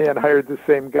up and hired the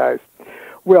same guys.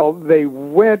 Well, they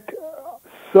went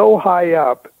so high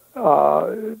up,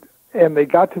 and they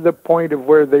got to the point of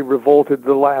where they revolted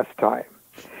the last time.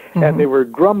 Mm-hmm. And they were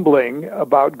grumbling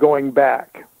about going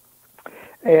back.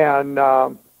 And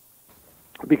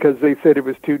because they said it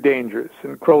was too dangerous.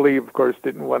 And Crowley, of course,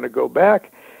 didn't want to go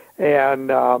back. And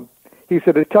he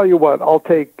said, I tell you what, I'll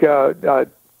take 2 of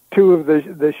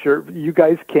the Sherpas. You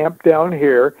guys camp down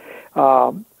here,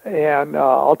 and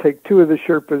I'll take 2 of the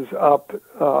Sherpas up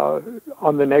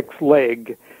on the next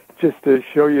leg, just to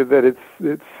show you that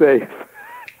it's safe.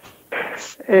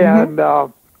 And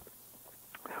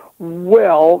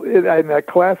in that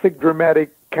classic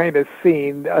dramatic kind of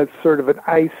scene, sort of an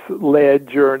ice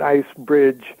ledge or an ice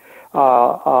bridge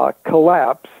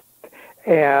collapsed,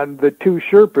 and the 2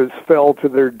 Sherpas fell to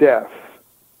their deaths.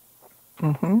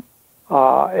 Mm-hmm.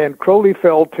 And Crowley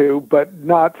fell too, but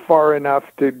not far enough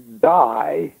to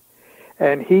die,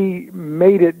 and he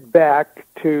made it back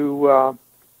to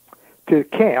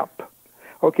camp.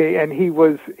 Okay, and he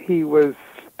was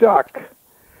stuck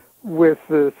with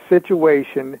the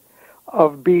situation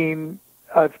of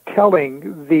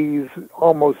telling these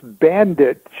almost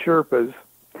bandit Sherpas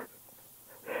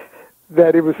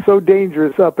that it was so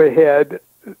dangerous up ahead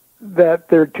that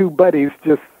their 2 buddies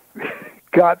just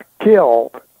got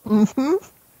killed. Mm-hmm.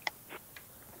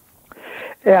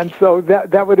 And so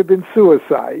that would have been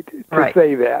suicide to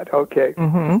say that. Okay.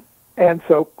 Mm-hmm. And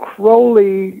so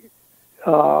Crowley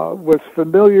was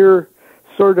familiar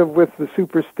sort of with the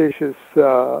superstitious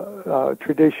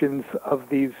traditions of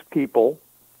these people.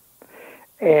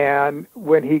 And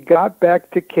when he got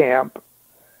back to camp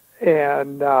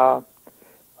and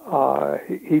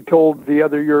he told the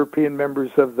other European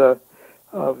members of the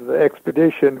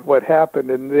expedition what happened,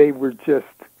 and they were just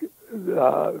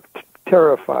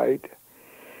terrified.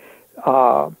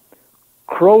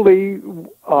 Crowley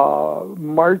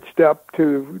marched up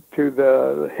to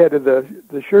the head of the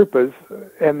Sherpas,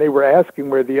 and they were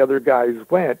asking where the other guys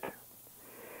went.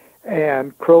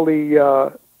 And Crowley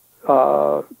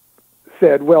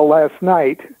said, well, last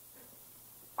night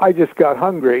I just got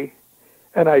hungry,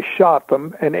 and I shot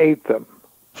them and ate them.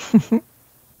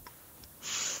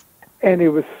 And it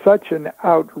was such an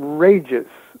outrageous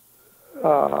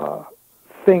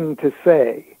thing to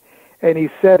say. And he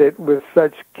said it with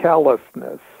such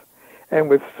callousness and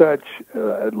with such,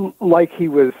 like he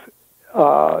was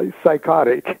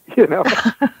psychotic,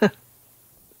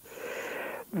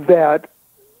 that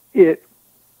it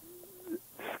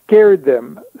scared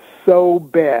them so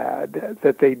bad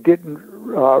that they didn't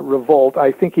revolt.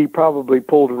 I think he probably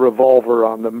pulled a revolver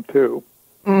on them, too.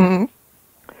 Mm-hmm.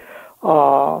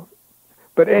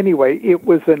 But anyway, it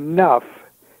was enough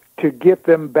to get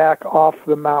them back off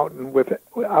the mountain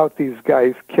without these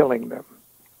guys killing them.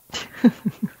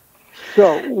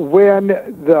 So when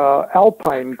the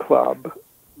Alpine Club,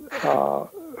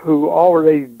 who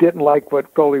already didn't like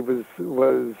what Crowley was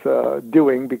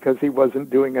doing because he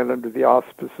wasn't doing it under the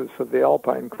auspices of the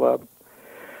Alpine Club,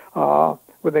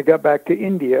 when they got back to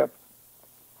India,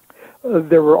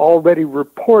 there were already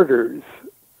reporters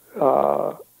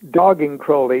dogging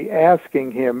Crowley,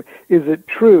 asking him, is it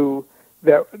true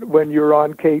that when you're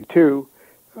on K2,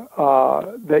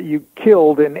 that you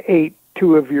killed and ate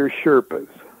 2 of your Sherpas?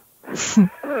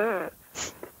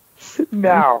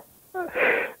 Now,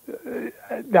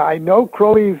 I know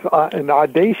Crowley's an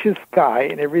audacious guy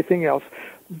and everything else,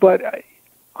 but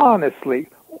honestly,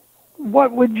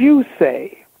 what would you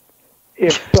say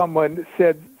if someone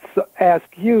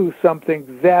asked you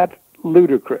something that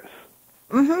ludicrous?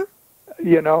 Mm-hmm.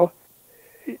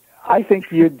 I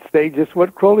think you'd say just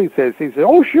what Crowley says. He said,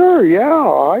 "Oh, sure,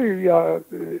 yeah,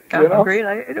 hungry.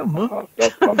 I don't know.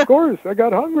 Of course, I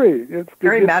got hungry." It's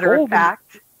very matter of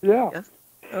fact. Yeah. Yes.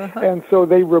 Uh-huh. And so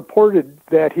they reported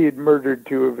that he had murdered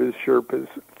 2 of his Sherpas,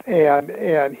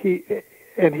 and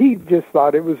he just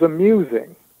thought it was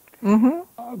amusing. Mm-hmm.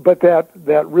 But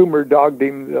that rumor dogged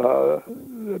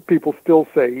him. People still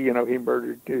say, he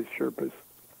murdered his Sherpas.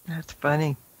 That's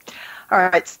funny. All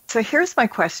right, so here's my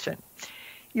question.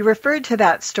 You referred to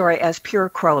that story as pure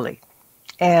Crowley.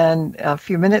 And a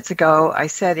few minutes ago, I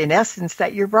said, in essence,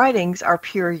 that your writings are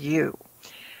pure you.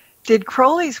 Did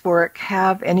Crowley's work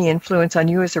have any influence on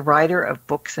you as a writer of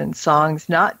books and songs,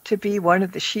 not to be one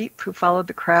of the sheep who followed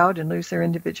the crowd and lose their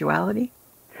individuality?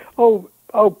 Oh,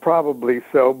 probably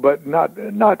so, but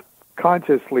not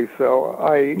consciously so.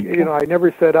 I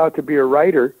never set out to be a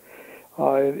writer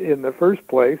in the first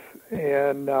place,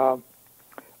 and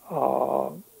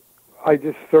I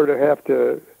just sort of have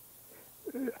to.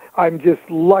 I'm just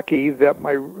lucky that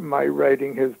my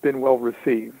writing has been well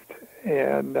received,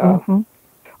 and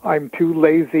I'm too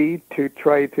lazy to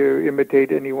try to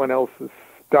imitate anyone else's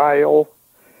style.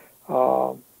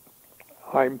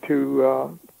 I'm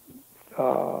too.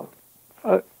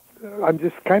 I'm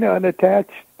just kind of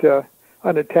unattached to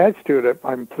it.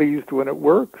 I'm pleased when it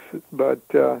works, but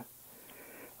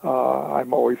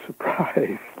I'm always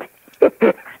surprised.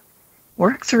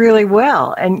 Works really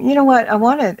well. And you know what? I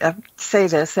want to say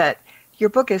this, that your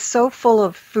book is so full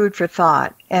of food for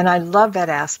thought, and I love that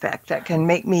aspect that can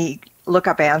make me look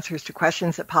up answers to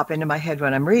questions that pop into my head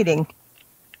when I'm reading.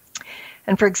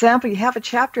 And for example, you have a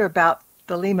chapter about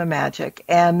Thelema magic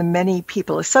and the many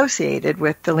people associated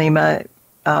with Thelema,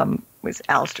 was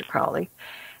Aleister Crowley.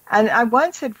 And I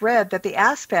once had read that the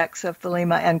aspects of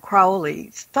Thelema and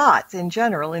Crowley's thoughts in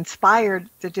general inspired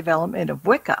the development of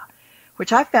Wicca,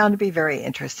 which I found to be very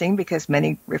interesting because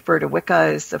many refer to Wicca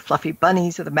as the fluffy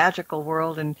bunnies of the magical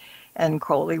world, and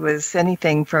Crowley was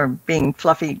anything from being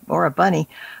fluffy or a bunny.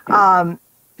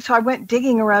 So I went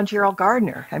digging around Gerald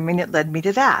Gardner. I mean, it led me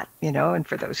to that, and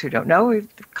for those who don't know, he's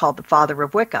called the father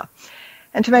of Wicca.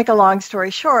 And to make a long story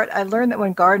short, I learned that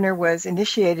when Gardner was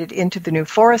initiated into the New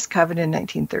Forest Coven in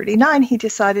 1939, he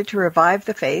decided to revive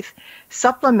the faith,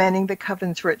 supplementing the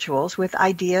coven's rituals with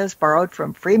ideas borrowed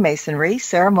from Freemasonry,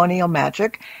 ceremonial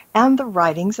magic, and the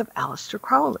writings of Aleister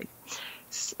Crowley.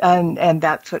 And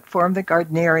that's what formed the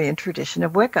Gardnerian tradition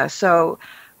of Wicca. So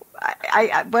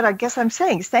what I guess I'm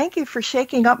saying is thank you for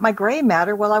shaking up my gray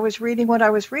matter while I was reading what I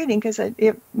was reading, because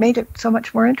it made it so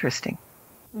much more interesting.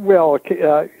 Well,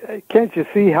 can't you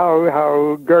see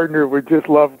how Gardner would just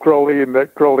love Crowley and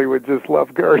that Crowley would just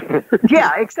love Gardner?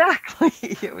 Yeah, exactly.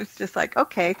 It was just like,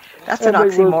 okay, that's an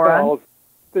oxymoron.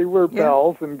 They were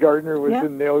pals, and Gardner was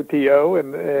in the OTO,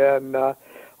 and a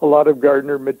lot of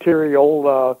Gardner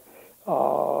material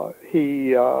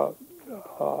he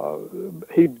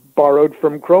borrowed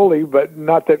from Crowley, but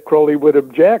not that Crowley would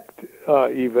object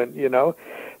even.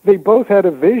 They both had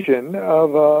a vision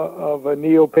of a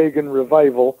neo-pagan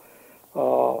revival,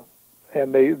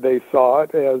 and they saw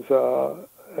it as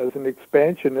an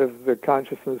expansion of the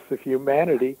consciousness of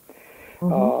humanity.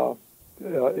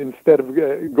 Instead of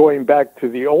going back to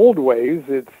the old ways,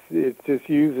 it's just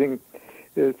using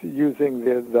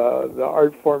the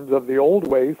art forms of the old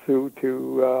ways to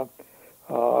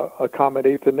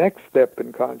accommodate the next step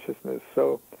in consciousness.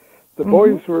 So the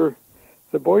boys were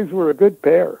a good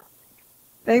pair.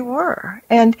 They were.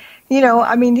 And,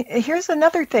 here's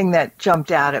another thing that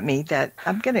jumped out at me, that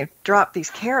I'm going to drop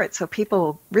these carrots so people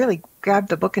will really grab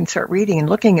the book and start reading and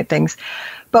looking at things.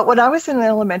 But when I was in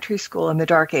elementary school in the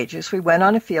Dark Ages, we went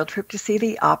on a field trip to see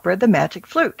the opera, The Magic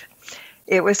Flute.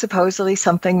 It was supposedly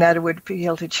something that would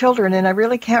appeal to children, and I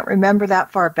really can't remember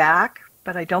that far back,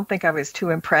 but I don't think I was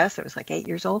too impressed. I was like 8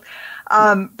 years old.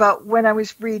 But when I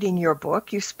was reading your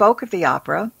book, you spoke of the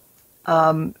opera,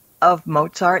 of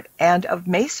Mozart, and of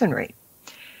Masonry.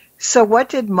 So what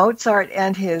did Mozart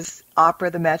and his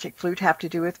opera, The Magic Flute, have to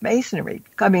do with Masonry?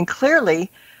 I mean, clearly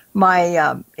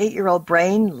my 8-year-old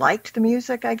brain liked the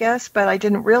music, I guess, but I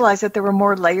didn't realize that there were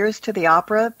more layers to the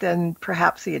opera than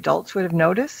perhaps the adults would have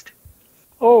noticed.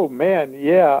 Oh, man,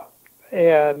 yeah.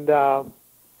 And,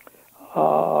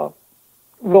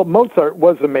 Mozart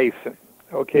was a Mason.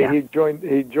 Okay, yeah. He joined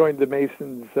the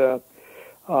Masons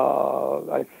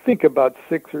I think about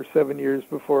 6 or 7 years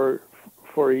before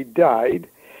he died,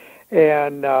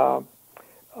 and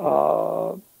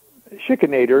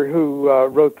Schikaneder, who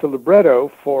wrote the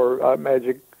libretto for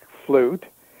Magic Flute,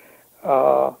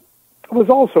 was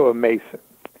also a Mason,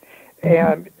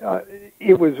 and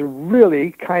it was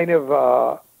really kind of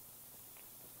a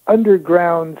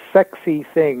underground, sexy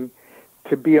thing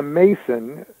to be a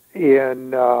Mason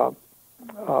in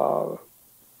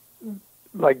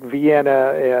like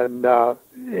Vienna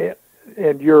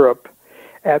and Europe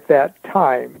at that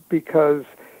time, because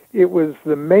it was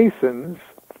the Masons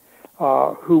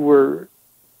who were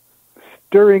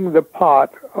stirring the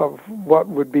pot of what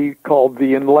would be called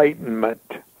the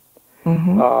Enlightenment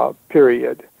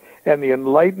period. And the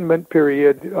Enlightenment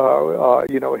period,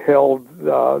 held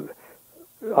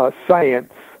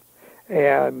science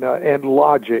and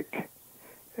logic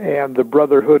and the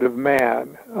brotherhood of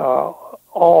man,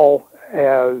 all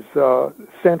as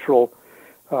central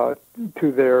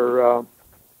to their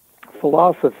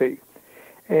philosophy.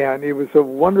 And it was it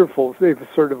was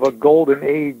sort of a golden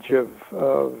age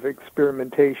of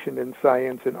experimentation in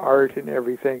science and art and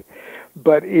everything.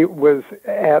 But it was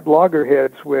at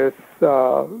loggerheads with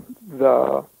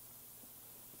the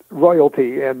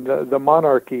royalty and the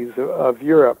monarchies of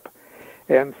Europe.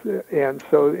 And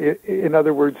so, in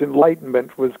other words,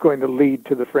 Enlightenment was going to lead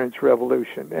to the French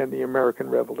Revolution and the American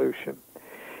Revolution.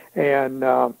 And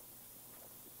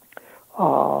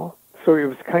so it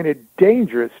was kind of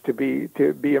dangerous to be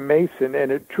a Mason,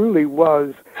 and it truly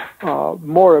was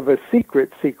more of a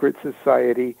secret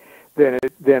society than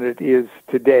it is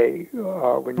today.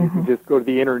 When you can just go to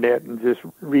the internet and just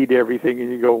read everything,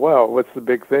 and you go, "Wow, what's the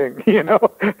big thing?" You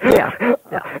know? Yeah.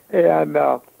 And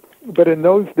but in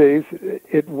those days,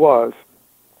 it was.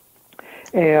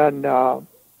 And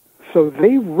so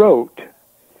they wrote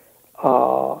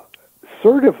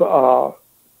sort of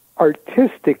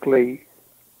artistically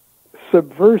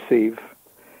subversive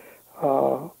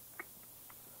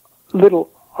little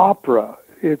opera.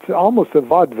 It's almost a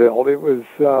vaudeville. It was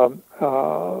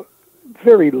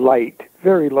very light,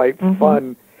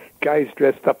 fun. Guys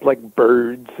dressed up like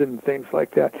birds and things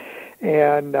like that.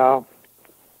 And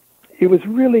it was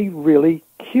really, really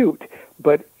cute.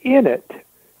 But in it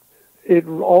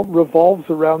all revolves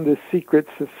around this secret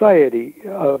society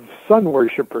of sun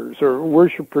worshippers or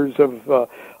worshippers of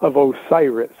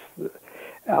Osiris.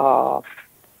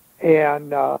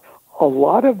 And a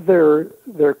lot of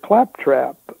their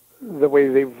claptrap, the way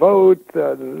they vote,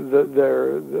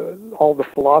 all the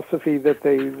philosophy that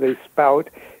they spout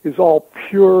is all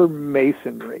pure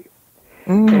Masonry.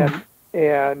 And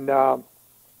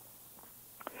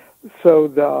so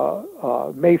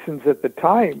the Masons at the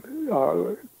time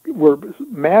were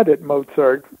mad at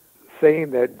Mozart,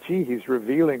 saying that, gee, he's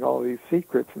revealing all these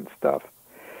secrets and stuff.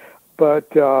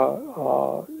 But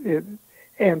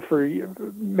and for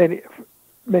many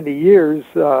years,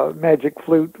 magic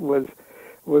flute was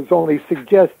only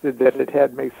suggested that it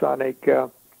had Masonic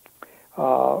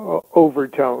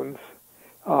overtones.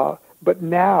 But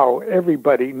now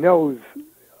everybody knows,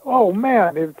 oh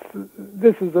man,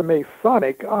 this is a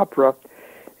Masonic opera.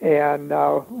 And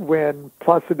when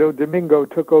Placido Domingo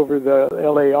took over the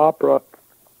LA Opera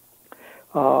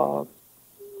a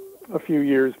few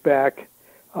years back,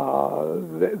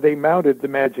 they mounted the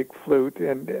magic flute,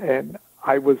 and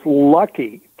I was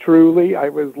lucky, truly, I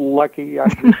was lucky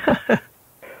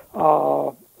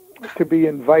to be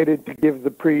invited to give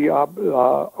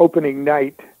the opening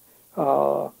night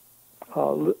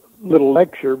little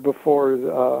lecture before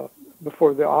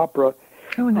the opera.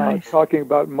 Oh, nice. Talking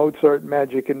about Mozart,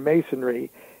 magic, and Masonry,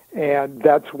 and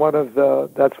that's one of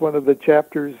the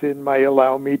chapters in my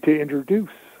Allow Me to Introduce.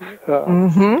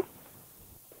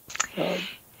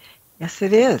 Yes,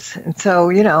 it is. And so,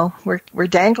 we're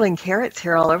dangling carrots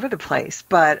here all over the place,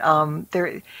 but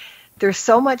there's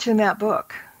so much in that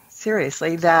book,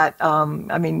 seriously, that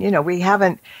we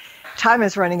haven't. Time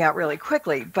is running out really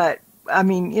quickly, but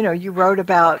you wrote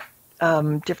about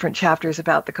different chapters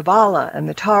about the Qabalah and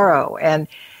the Tarot, and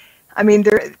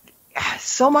there's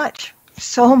so much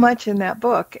in that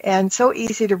book, and so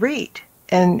easy to read,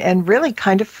 and really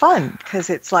kind of fun, because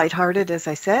it's lighthearted, as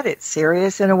I said. It's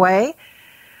serious in a way,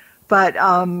 but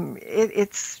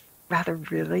it's rather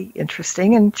really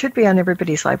interesting, and should be on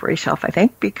everybody's library shelf, I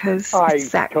think, because I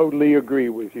totally agree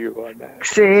with you on that.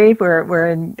 See, we're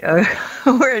in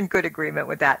we're in good agreement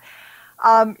with that.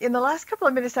 In the last couple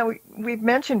of minutes now, we've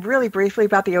mentioned really briefly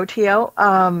about the OTO,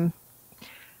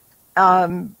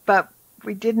 but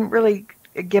we didn't really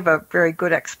give a very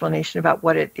good explanation about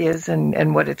what it is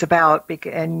and what it's about,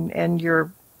 and your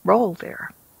role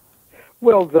there.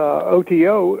 Well, the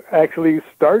OTO actually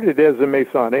started as a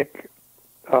Masonic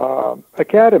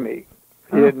academy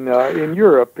in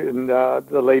Europe in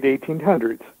the late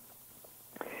 1800s,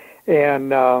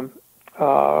 and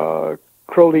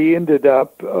Crowley ended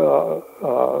up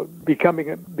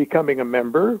becoming a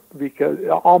member, because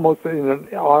almost in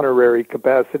an honorary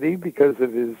capacity, because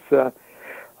of his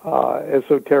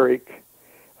esoteric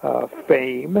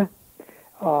fame.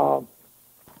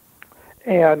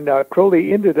 And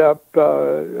Crowley ended up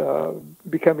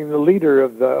becoming the leader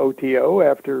of the OTO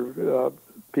after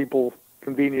people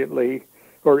conveniently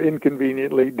or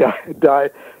inconveniently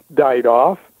died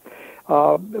off.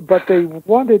 But they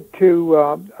wanted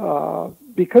to,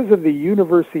 because of the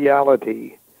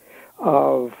universality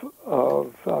of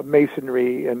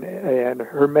Masonry and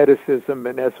Hermeticism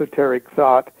and esoteric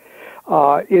thought,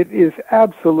 it is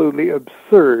absolutely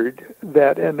absurd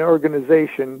that an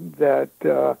organization that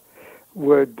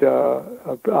would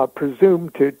presume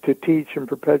to teach and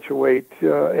perpetuate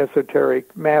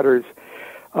esoteric matters,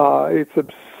 it's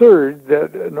absurd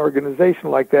that an organization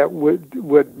like that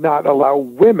would not allow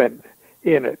women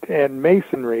in it. And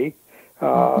Masonry,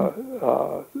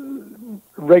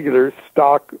 regular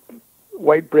stock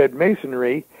white bread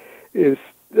Masonry,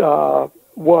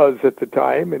 was at the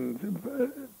time,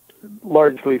 and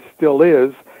largely still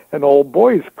is, an old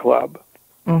boys club.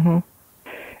 Mm-hmm.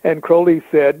 And Crowley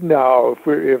said, "No,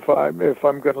 if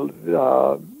I'm going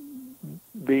to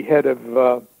be head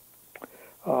of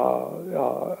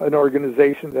an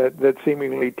organization that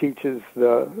seemingly teaches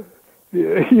the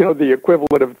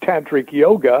equivalent of tantric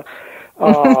yoga,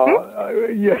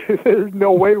 there's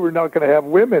no way we're not going to have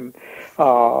women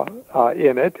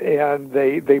in it." And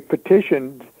they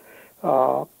petitioned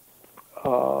sort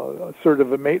of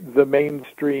the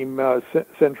mainstream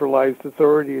centralized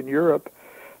authority in Europe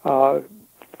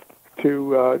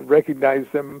to recognize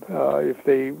them if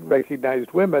they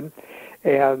recognized women,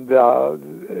 and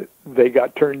they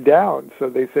got turned down. So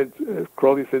they said,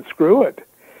 Crowley said, "Screw it.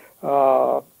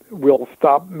 We'll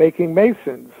stop making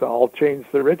Masons. I'll change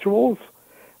the rituals.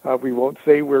 We won't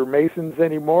say we're Masons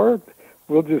anymore.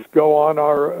 We'll just go on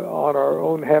our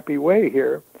own happy way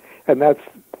here." And that's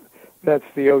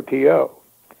the OTO.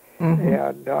 Mm-hmm.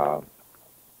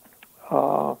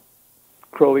 And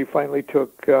Crowley finally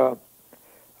took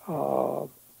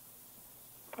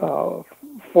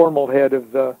formal head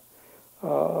of the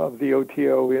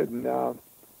OTO in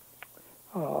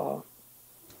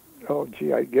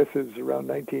I guess it was around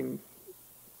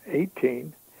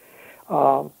 1918.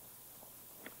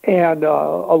 And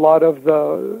a lot of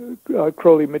the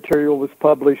Crowley material was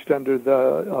published under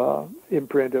the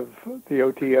imprint of the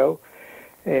OTO.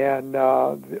 And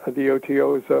the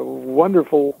OTO is a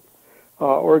wonderful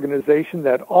organization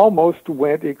that almost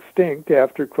went extinct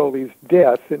after Crowley's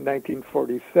death in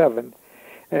 1947.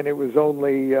 And it was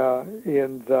only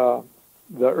in the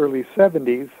early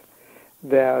 70s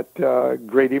that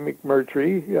Grady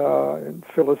McMurtry and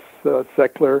Phyllis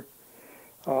Seckler,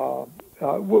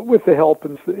 with the help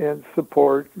and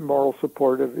support, moral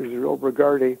support of Israel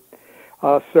Regardie,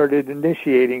 started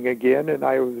initiating again. And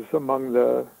I was among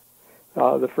the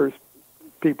first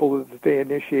people that they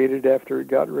initiated after it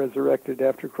got resurrected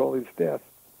after Crowley's death.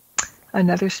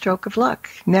 Another stroke of luck.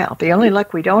 Now, the only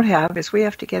luck we don't have is we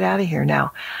have to get out of here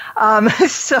now. I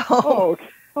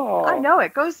know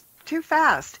it goes too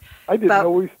fast. I didn't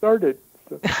know we started.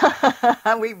 So.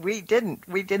 we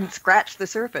didn't scratch the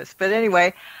surface. But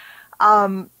anyway,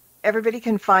 everybody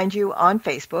can find you on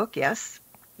Facebook. Yes.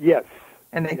 Yes.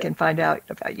 And they can find out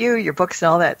about you, your books, and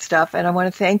all that stuff. And I want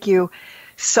to thank you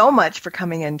so much for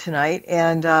coming in tonight.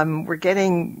 And we're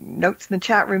getting notes in the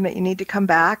chat room that you need to come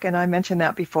back, and I mentioned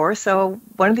that before. So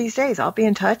one of these days I'll be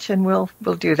in touch and we'll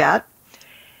do that.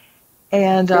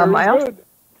 And I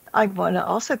want to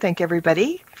also thank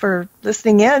everybody for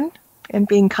listening in and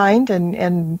being kind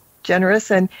and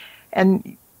generous. And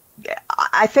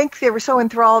I think they were so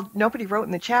enthralled, nobody wrote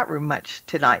in the chat room much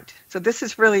tonight. So this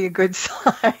is really a good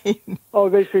sign. Oh,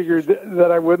 they figured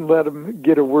that I wouldn't let them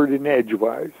get a word in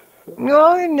edgewise. So.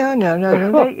 No.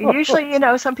 Usually,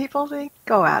 some people, they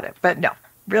go at it. But no,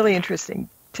 really interesting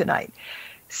tonight.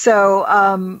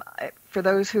 So for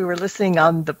those who are listening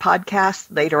on the podcast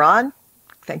later on,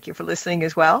 thank you for listening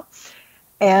as well.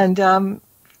 And got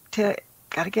to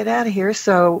get out of here.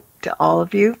 So to all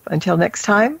of you, until next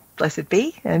time, blessed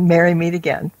be, and merry meet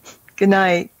again. Good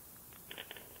night.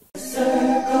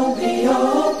 Circle be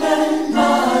open,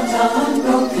 but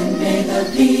unbroken. May the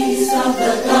peace of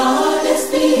the goddess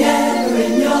be ever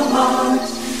in your heart.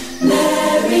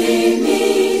 Merry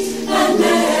meet and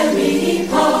merry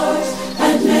part,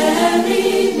 and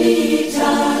merry meet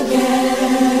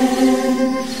again.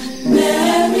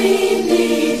 Merry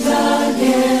meet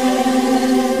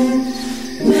again.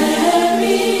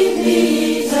 Merry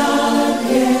meet again.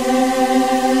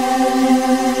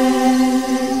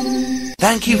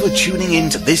 Thank you for tuning in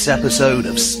to this episode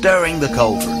of Stirring the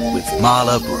Cauldron with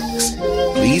Marla Brooks.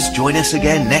 Please join us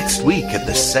again next week at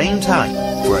the same time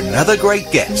for another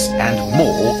great guest and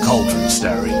more cauldron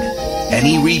stirring.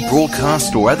 Any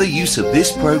rebroadcast or other use of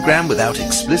this program without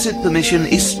explicit permission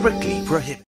is strictly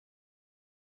prohibited.